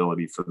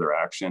responsibility for their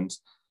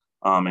actions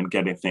and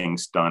getting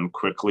things done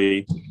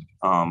quickly,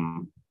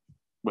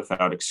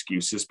 without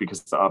excuses,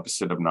 because the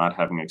opposite of not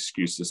having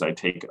excuses, I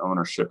take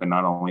ownership. And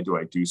not only do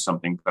I do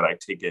something, but I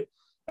take it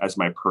as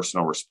my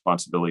personal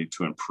responsibility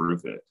to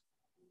improve it.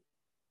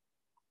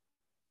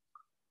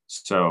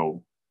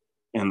 So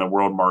in the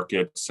world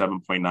market,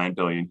 7.9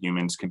 billion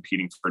humans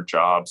competing for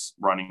jobs,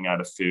 running out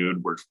of food,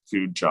 where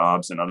food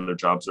jobs and other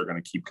jobs are going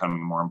to keep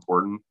becoming more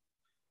important.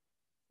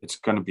 It's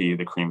going to be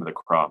the cream of the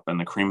crop. And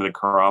the cream of the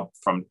crop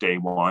from day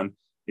one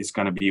is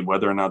going to be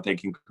whether or not they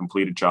can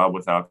complete a job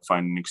without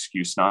finding an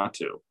excuse not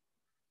to.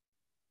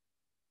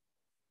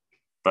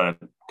 But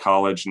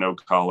college, no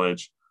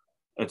college,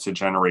 it's a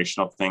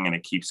generational thing, and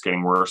it keeps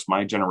getting worse.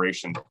 My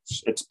generation,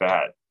 it's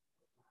bad.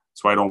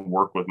 So I don't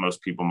work with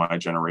most people my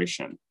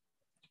generation.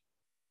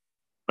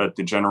 But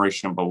the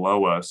generation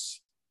below us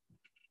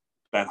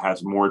that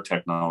has more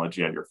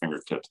technology at your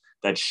fingertips,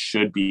 that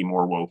should be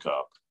more woke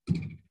up,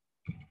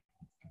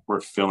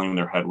 we're filling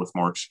their head with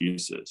more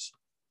excuses.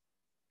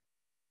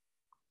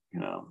 You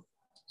know,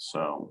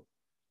 so,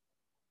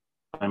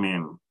 I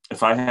mean,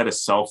 if I had a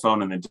cell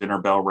phone and the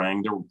dinner bell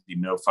rang, there would be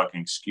no fucking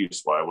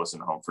excuse why I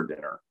wasn't home for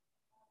dinner,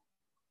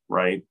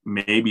 right?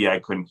 Maybe I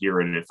couldn't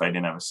hear it if I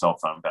didn't have a cell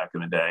phone back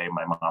in the day.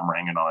 My mom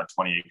rang it on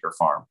a 20-acre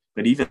farm.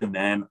 But even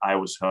then, I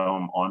was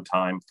home on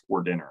time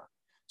for dinner.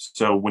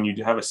 So when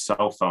you have a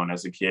cell phone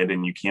as a kid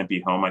and you can't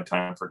be home at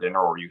time for dinner,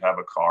 or you have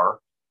a car,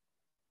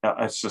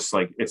 it's just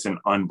like, it's an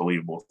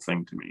unbelievable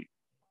thing to me.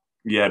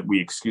 Yet we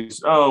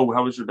excuse, oh,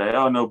 how was your day?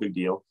 Oh, no big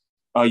deal.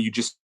 Oh, you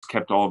just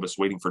kept all of us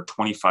waiting for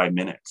 25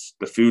 minutes.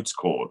 The food's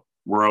cold.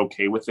 We're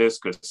okay with this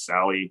because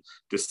Sally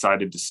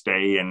decided to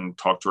stay and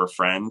talk to her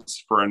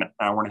friends for an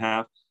hour and a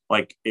half.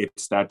 Like,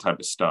 it's that type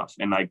of stuff.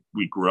 And like,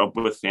 we grew up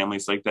with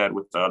families like that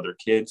with the other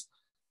kids.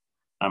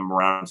 I'm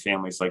around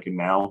families like it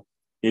now.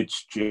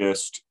 It's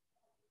just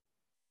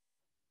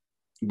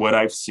what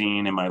I've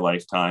seen in my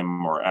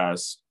lifetime, or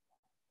as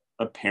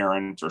a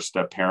parent or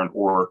step parent,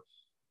 or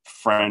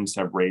friends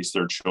have raised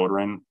their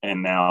children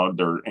and now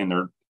they're in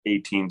their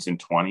 18s and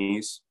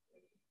 20s.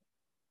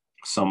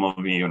 Some of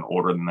them even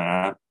older than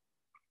that,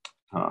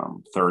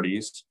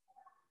 30s,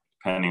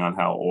 depending on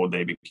how old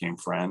they became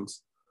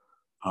friends.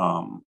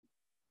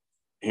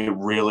 It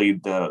really,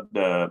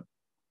 the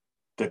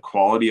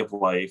quality of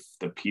life,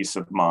 the peace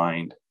of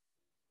mind,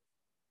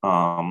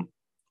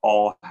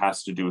 all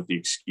has to do with the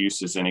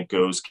excuses, and it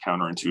goes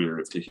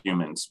counterintuitive to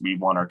humans. We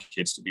want our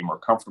kids to be more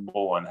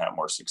comfortable and have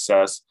more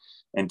success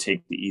and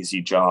take the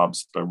easy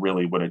jobs, but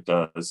really what it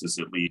does is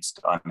it leads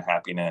to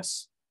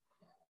unhappiness.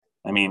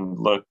 I mean,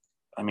 look,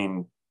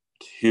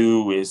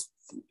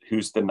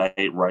 who's the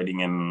knight riding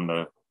in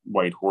the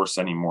white horse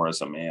anymore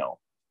as a male?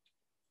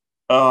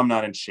 Oh, I'm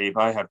not in shape.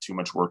 I have too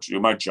much work to do.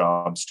 My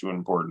job's too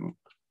important.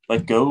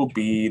 Like, go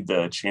be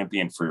the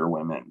champion for your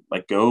women.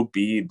 Like, go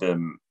be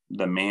the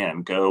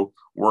man. Go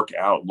work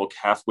out. Look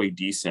halfway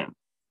decent.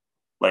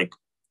 Like,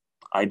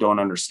 I don't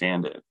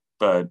understand it,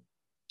 but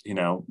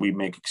we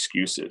make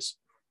excuses.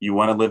 You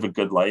want to live a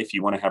good life.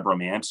 You want to have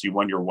romance. You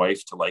want your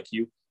wife to like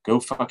you. Go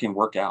fucking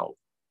work out.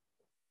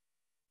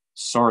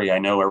 Sorry, I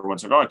know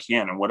everyone's like, oh, I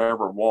can't. And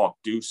whatever, walk,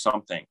 do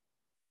something.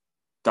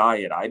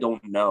 Diet, I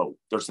don't know.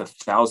 There's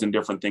 1,000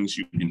 different things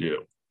you can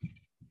do.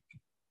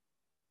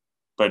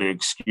 But an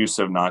excuse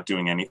of not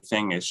doing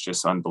anything is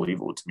just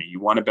unbelievable to me. You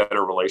want a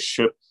better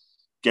relationship?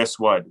 Guess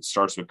what? It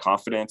starts with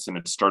confidence, and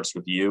it starts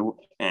with you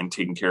and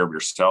taking care of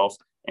yourself.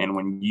 And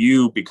when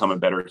you become a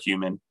better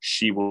human,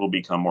 she will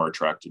become more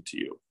attracted to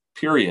you.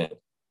 Period.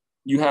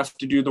 You have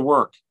to do the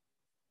work.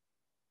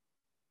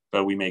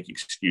 But we make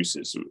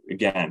excuses.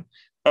 Again,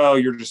 oh,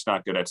 you're just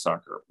not good at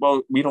soccer.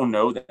 Well, we don't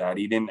know that.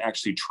 He didn't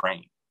actually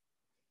train.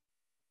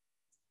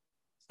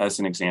 As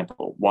an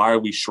example, why are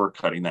we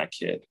shortcutting that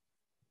kid?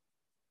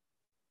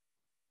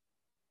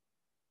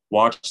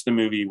 Watch the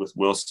movie with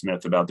Will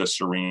Smith about the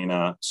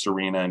Serena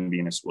and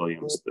Venus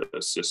Williams, the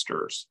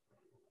sisters.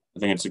 I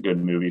think it's a good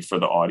movie for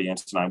the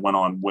audience. And I went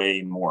on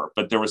way more,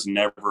 but there was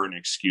never an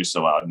excuse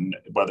allowed,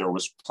 whether it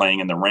was playing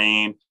in the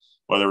rain,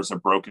 whether it was a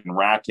broken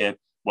racket,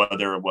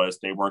 whether it was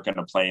they weren't going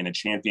to play in a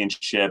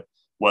championship,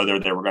 whether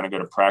they were going to go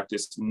to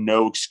practice.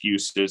 No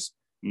excuses,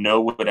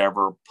 no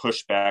whatever,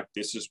 push back.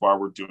 This is why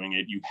we're doing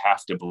it. You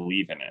have to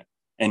believe in it.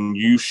 And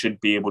you should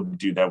be able to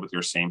do that with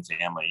your same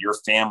family. Your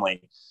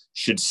family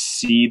should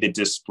see the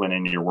discipline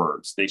in your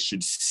words. They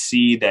should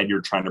see that you're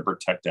trying to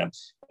protect them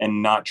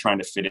and not trying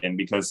to fit in,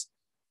 because,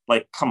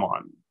 like, come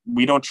on.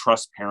 We don't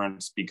trust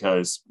parents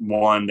because,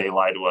 one, they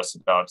lie to us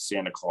about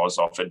Santa Claus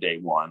off at day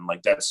one.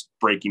 Like, that's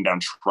breaking down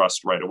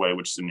trust right away,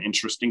 which is an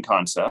interesting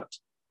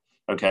concept.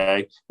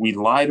 Okay. We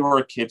lie to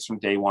our kids from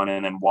day one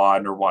and then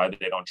wonder why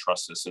they don't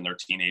trust us in their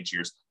teenage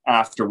years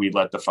after we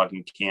let the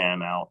fucking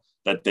can out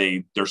that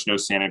there's no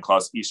Santa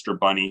Claus, Easter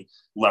Bunny,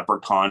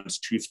 leprechauns,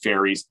 tooth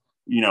fairies,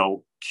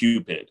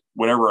 Cupid,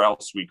 whatever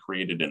else we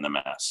created in the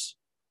mess.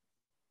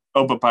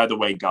 Oh, but by the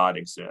way, God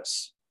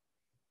exists.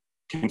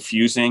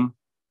 Confusing?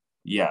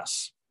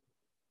 Yes.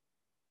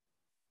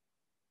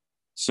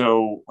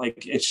 So,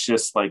 like, it's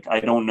just like, I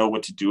don't know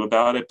what to do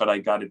about it, but I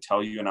got to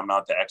tell you, and I'm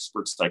not the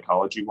expert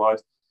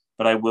psychology-wise,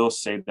 but I will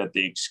say that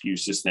the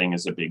excuses thing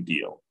is a big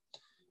deal.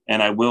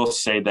 And I will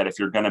say that if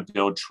you're going to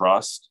build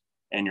trust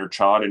in your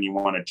child and you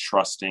want a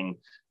trusting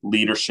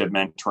leadership,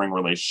 mentoring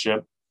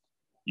relationship,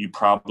 you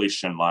probably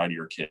shouldn't lie to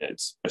your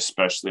kids,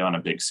 especially on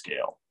a big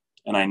scale.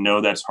 And I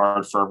know that's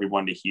hard for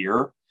everyone to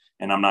hear.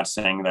 And I'm not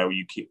saying that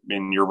you keep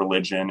in your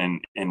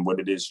religion and what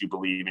it is you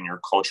believe in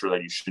your culture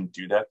that you shouldn't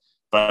do that.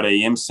 But I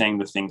am saying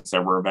the things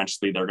that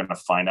they're going to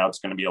find out it's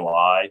going to be a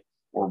lie,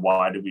 or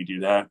why did we do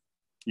that?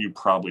 You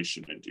probably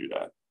shouldn't do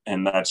that.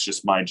 And that's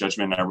just my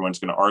judgment. Everyone's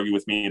going to argue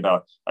with me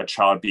about a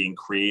child being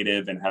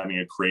creative and having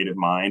a creative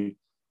mind.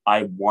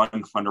 I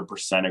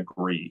 100%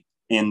 agree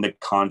in the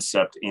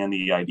concept and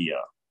the idea.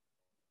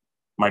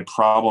 My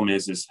problem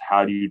is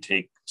how do you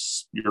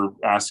you're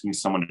asking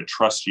someone to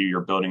trust you,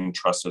 you're building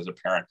trust as a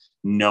parent,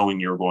 knowing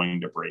you're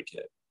going to break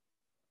it.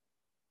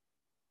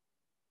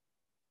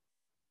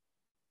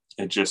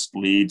 It just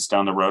leads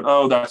down the road.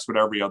 Oh, that's what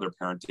every other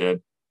parent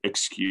did.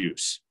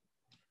 Excuse.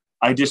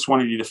 I just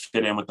wanted you to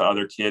fit in with the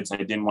other kids. I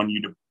didn't want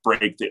you to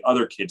break the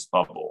other kids'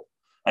 bubble.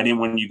 I didn't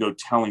want you to go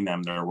telling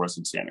them there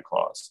wasn't Santa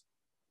Claus.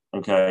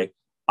 Okay.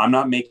 I'm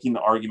not making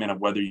the argument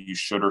of whether you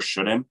should or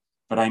shouldn't,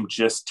 but I'm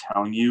just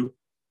telling you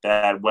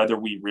that whether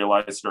we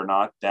realize it or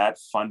not, that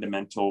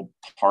fundamental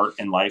part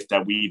in life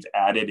that we've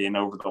added in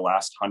over the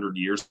last 100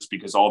 years,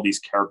 because all these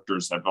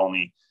characters have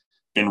only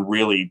been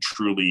really,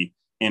 truly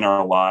in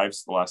our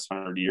lives the last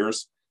 100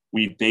 years,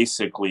 we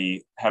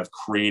basically have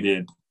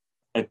created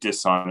a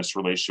dishonest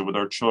relationship with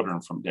our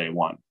children from day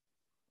one.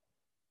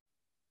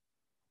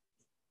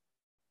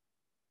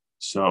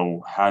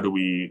 So how do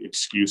we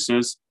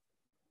excuses?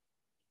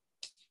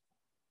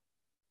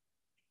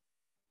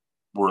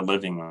 We're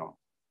living them.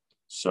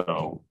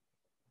 So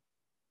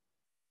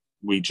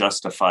we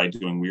justify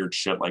doing weird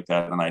shit like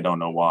that, and I don't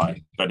know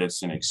why, but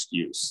it's an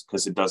excuse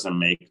because it doesn't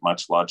make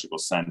much logical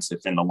sense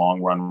if in the long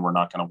run we're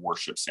not going to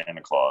worship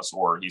Santa Claus,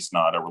 or he's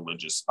not a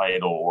religious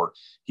idol, or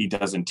he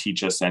doesn't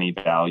teach us any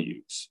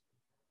values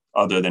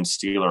other than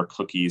steal our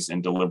cookies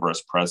and deliver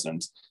us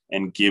presents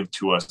and give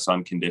to us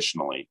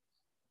unconditionally.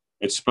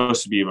 It's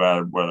supposed to be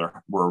about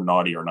whether we're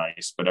naughty or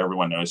nice, but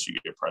everyone knows you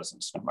get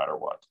presents no matter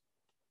what.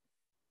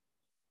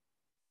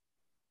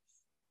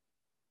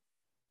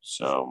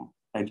 So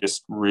I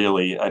just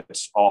really,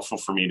 it's awful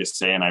for me to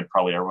say, and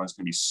everyone's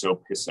going to be so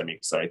pissed at me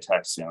because I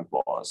attacked Santa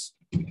Claus.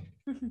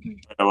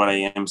 But what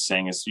I am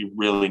saying is you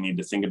really need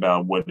to think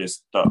about what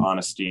is the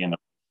honesty and the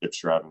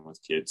relationships you're having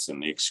with kids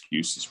and the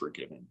excuses we're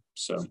giving.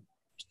 So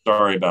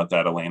sorry about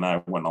that, Elaine.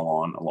 I went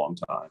on a long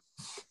time.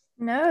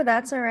 No,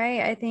 that's all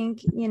right. I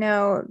think,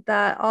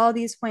 that all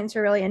these points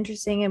are really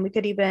interesting, and we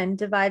could even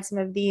divide some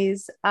of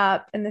these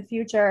up in the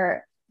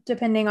future,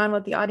 depending on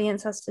what the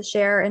audience has to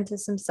share, into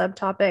some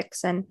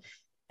subtopics and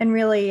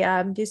really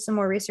do some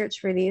more research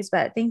for these.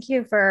 But thank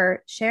you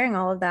for sharing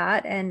all of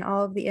that and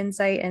all of the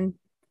insight and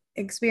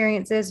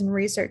experiences and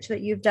research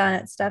that you've done.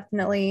 It's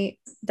definitely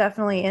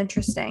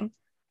interesting.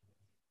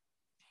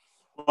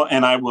 Well,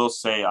 and I will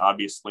say,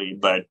 obviously,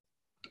 but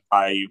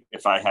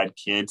if I had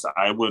kids,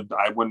 I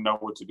wouldn't know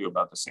what to do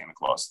about the Santa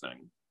Claus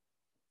thing.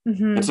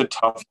 Mm-hmm. It's a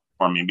tough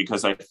one for me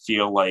because I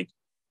feel like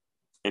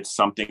it's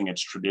something,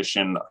 it's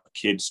tradition.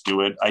 Kids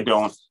do it.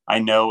 I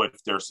know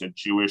if there's a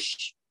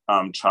Jewish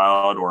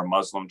child or a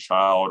Muslim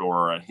child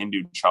or a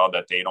Hindu child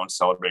that they don't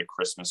celebrate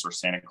Christmas or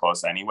Santa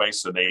Claus anyway.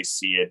 So they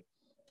see it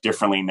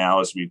differently now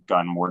as we've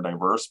gotten more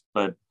diverse,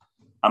 but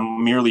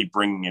I'm merely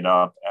bringing it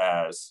up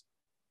as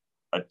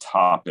a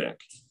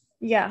topic.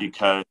 Yeah.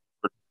 Because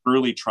we're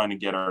really trying to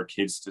get our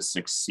kids to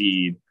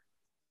succeed.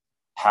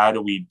 How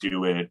do we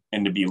do it?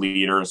 And to be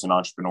leaders and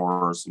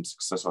entrepreneurs and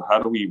successful, how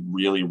do we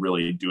really,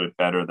 really do it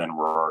better than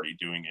we're already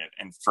doing it?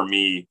 And for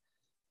me,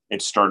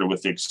 it started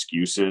with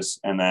excuses,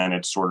 and then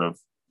it sort of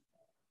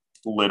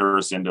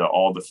litters into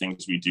all the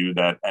things we do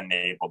that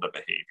enable the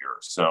behavior.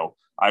 So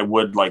I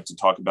would like to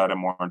talk about it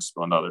more and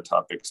spill into other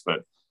topics,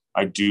 but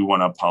I do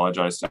want to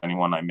apologize to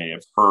anyone I may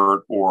have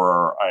hurt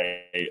or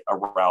I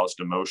aroused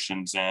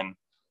emotions in.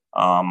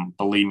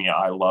 Believe me,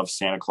 I love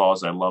Santa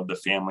Claus. I love the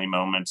family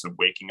moments of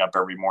waking up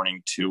every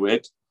morning to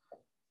it.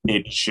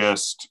 It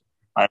just,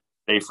 I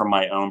say from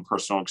my own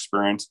personal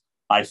experience,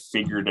 I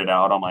figured it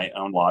out on my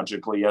own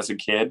logically as a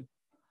kid.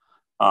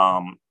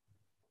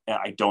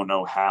 I don't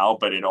know how,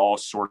 but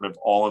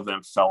all of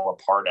them fell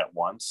apart at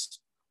once.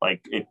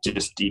 Like it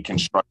just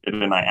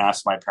deconstructed. And I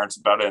asked my parents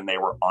about it and they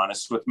were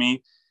honest with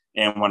me.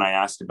 And when I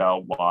asked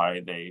about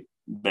why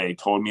they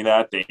told me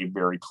that, they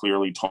very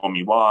clearly told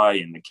me why,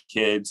 and the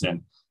kids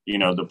and,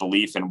 the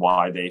belief and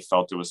why they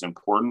felt it was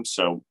important.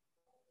 So,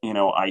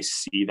 I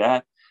see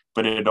that,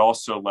 but it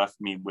also left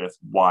me with,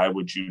 why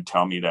would you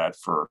tell me that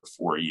for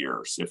 4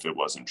 years if it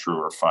wasn't true,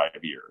 or 5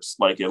 years?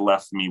 Like it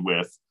left me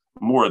with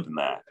more than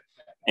that.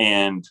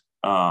 And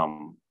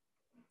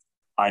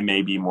I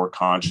may be more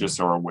conscious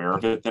or aware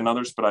of it than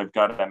others, but I've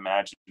got to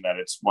imagine that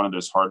it's one of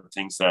those hard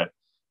things that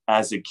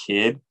as a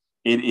kid,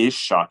 it is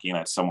shocking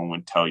that someone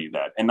would tell you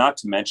that. And not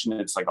to mention,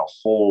 it's like a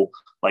whole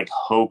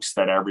hoax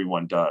that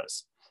everyone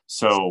does.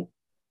 So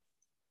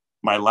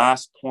my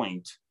last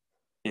point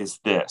is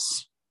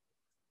this.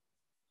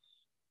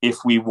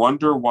 If we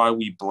wonder why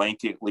we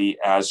blanketly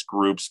as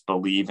groups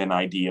believe in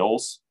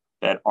ideals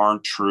that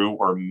aren't true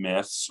or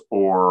myths,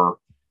 or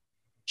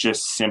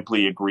just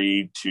simply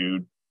agree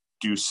to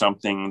do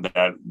something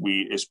that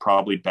is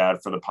probably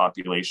bad for the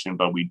population,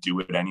 but we do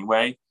it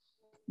anyway,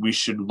 we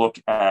should look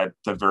at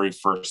the very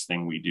first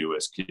thing we do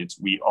as kids.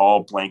 We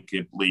all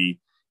blanketly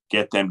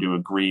get them to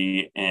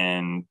agree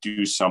and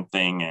do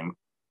something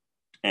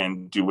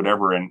and do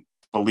whatever. And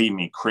believe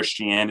me,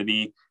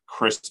 Christianity,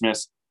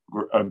 Christmas,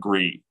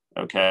 agree.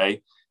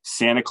 Okay.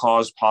 Santa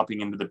Claus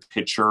popping into the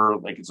picture,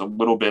 it's a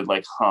little bit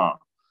if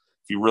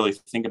you really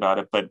think about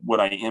it. But what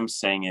I am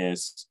saying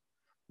is,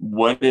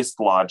 what is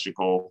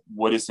logical?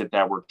 What is it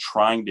that we're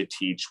trying to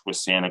teach with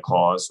Santa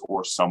Claus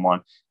or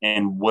someone?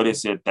 And what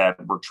is it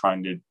that we're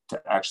trying to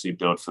actually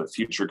build for the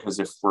future? Because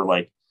if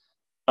we're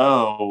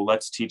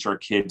let's teach our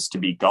kids to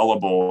be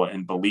gullible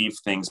and believe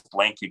things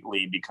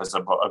blanketly because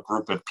of a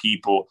group of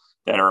people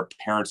that are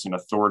parents and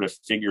authoritative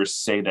figures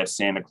say that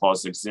Santa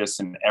Claus exists,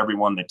 and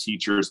everyone, the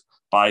teachers,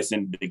 buys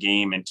into the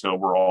game until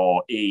we're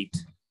all 8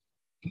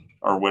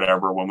 or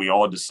whatever, when we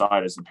all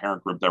decide as a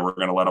parent group that we're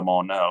going to let them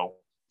all know.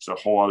 It's a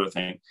whole other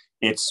thing.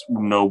 It's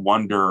no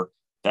wonder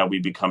that we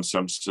become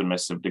so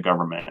submissive to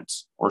government,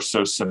 or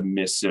so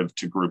submissive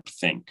to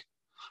groupthink,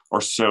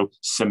 or so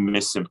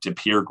submissive to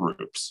peer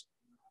groups.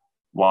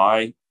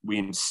 Why? we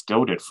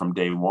instilled it from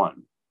day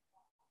one.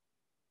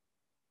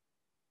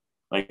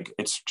 Like,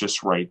 it's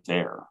just right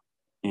there,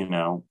 you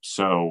know?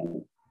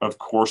 So of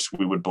course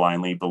we would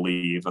blindly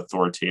believe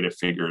authoritative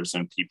figures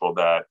and people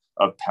that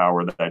of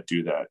power that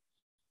do that.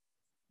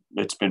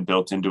 It's been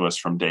built into us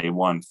from day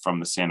one, from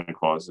the Santa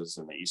Clauses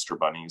and the Easter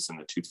bunnies and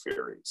the tooth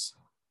fairies.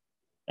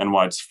 And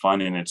while it's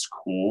fun and it's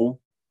cool,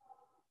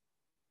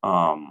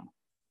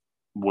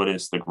 what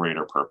is the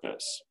greater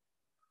purpose?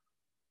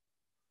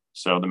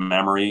 So the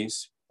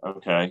memories,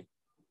 okay.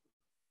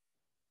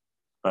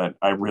 But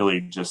I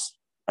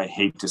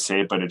hate to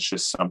say it, but it's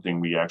just something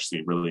we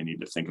actually really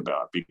need to think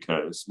about,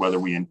 because whether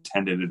we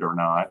intended it or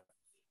not,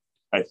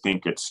 I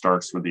think it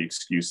starts with the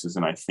excuses.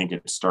 And I think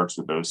it starts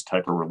with those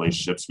type of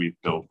relationships we've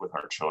built with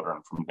our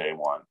children from day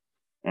one.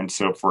 And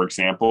so, for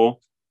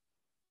example,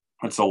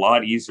 it's a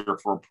lot easier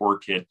for a poor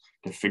kid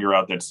to figure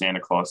out that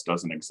Santa Claus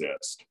doesn't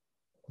exist.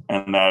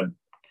 And that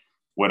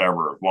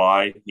whatever,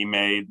 why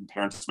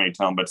parents may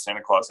tell him, but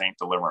Santa Claus ain't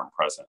delivering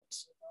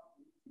presents.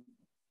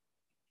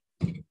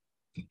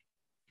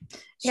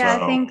 Yeah,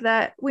 I think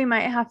that we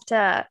might have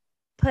to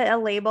put a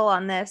label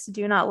on this: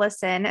 do not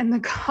listen in the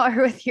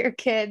car with your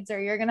kids,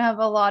 or you're going to have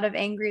a lot of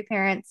angry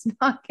parents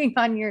knocking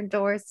on your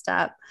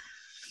doorstep.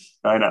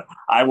 I know.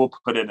 I will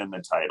put it in the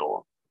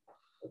title.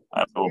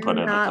 Do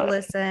not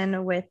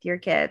listen with your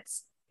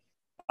kids.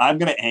 I'm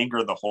going to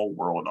anger the whole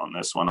world on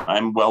this one.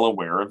 I'm well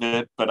aware of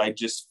it, but I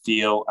just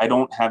feel I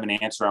don't have an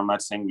answer. I'm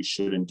not saying we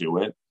shouldn't do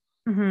it.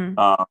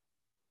 Mm-hmm.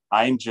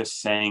 I'm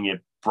just saying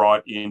it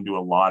brought into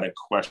a lot of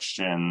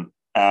question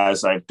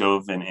as I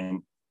dove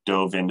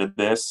into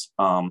this,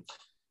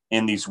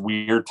 in these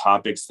weird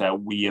topics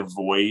that we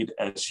avoid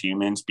as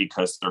humans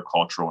because they're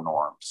cultural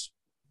norms.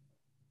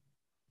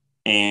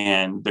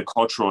 And the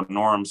cultural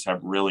norms have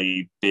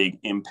really big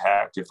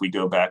impact. If we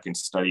go back and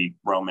study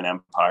Roman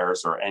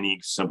empires or any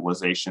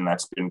civilization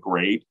that's been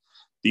great,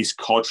 these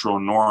cultural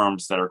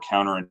norms that are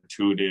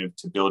counterintuitive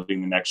to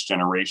building the next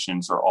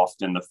generations are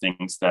often the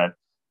things that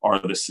are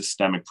the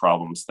systemic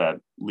problems that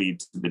lead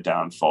to the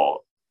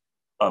downfall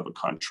of a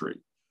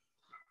country.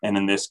 And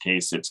in this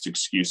case, it's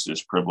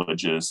excuses,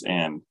 privileges,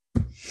 and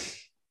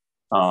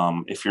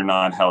if you're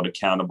not held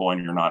accountable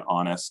and you're not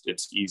honest,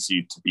 it's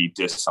easy to be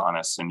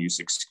dishonest and use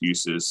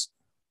excuses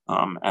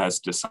as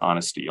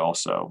dishonesty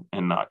also,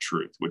 and not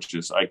truth, which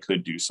is I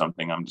could do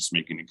something, I'm just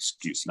making an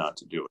excuse not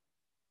to do it,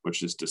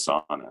 which is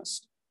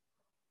dishonest.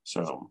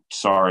 So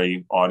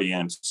sorry,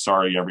 audience.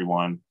 Sorry,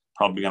 everyone.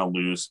 Probably going to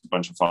lose a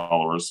bunch of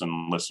followers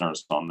and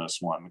listeners on this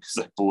one because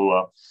I blew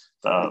up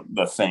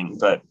the thing.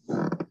 But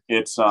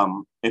it's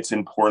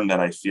important that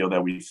I feel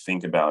that we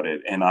think about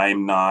it. And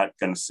I'm not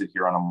going to sit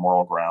here on a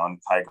moral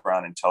high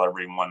ground and tell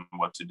everyone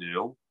what to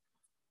do.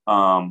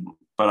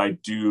 But I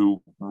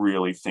do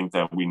really think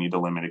that we need to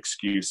limit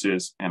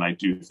excuses. And I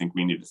do think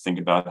we need to think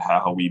about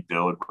how we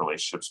build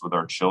relationships with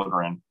our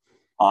children,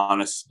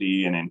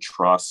 honesty and in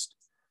trust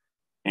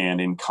and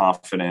in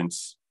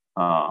confidence,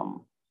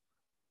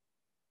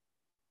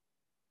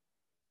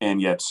 and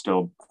yet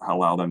still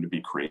allow them to be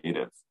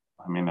creative.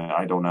 I mean,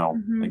 I don't know.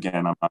 Mm-hmm.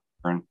 Again, I'm not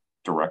a parent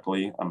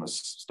directly. I'm a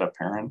step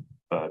parent,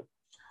 but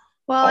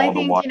well, I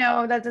think,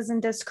 that doesn't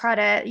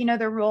discredit,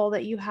 the role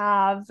that you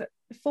have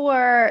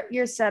for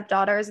your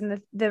stepdaughters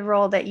and the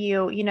role that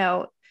you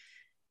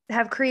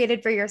have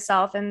created for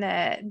yourself, and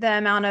the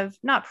amount of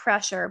not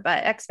pressure,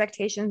 but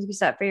expectations you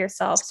set for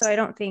yourself. So I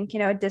don't think,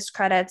 it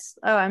discredits,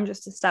 oh, I'm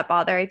just a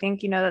stepfather. I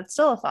think, that's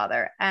still a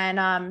father. And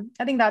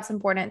I think that's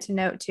important to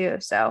note too.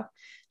 So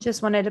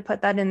just wanted to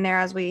put that in there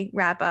as we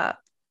wrap up.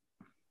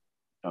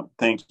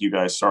 Thank you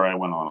guys. Sorry I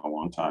went on a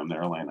long time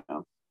there, Elena.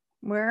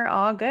 We're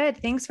all good.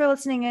 Thanks for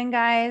listening in,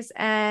 guys.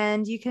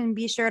 And you can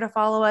be sure to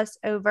follow us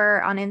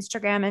over on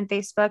Instagram and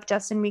Facebook.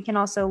 Justin, we can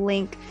also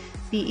link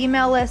the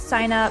email list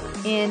sign up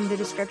in the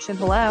description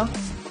below.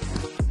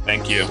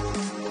 Thank you.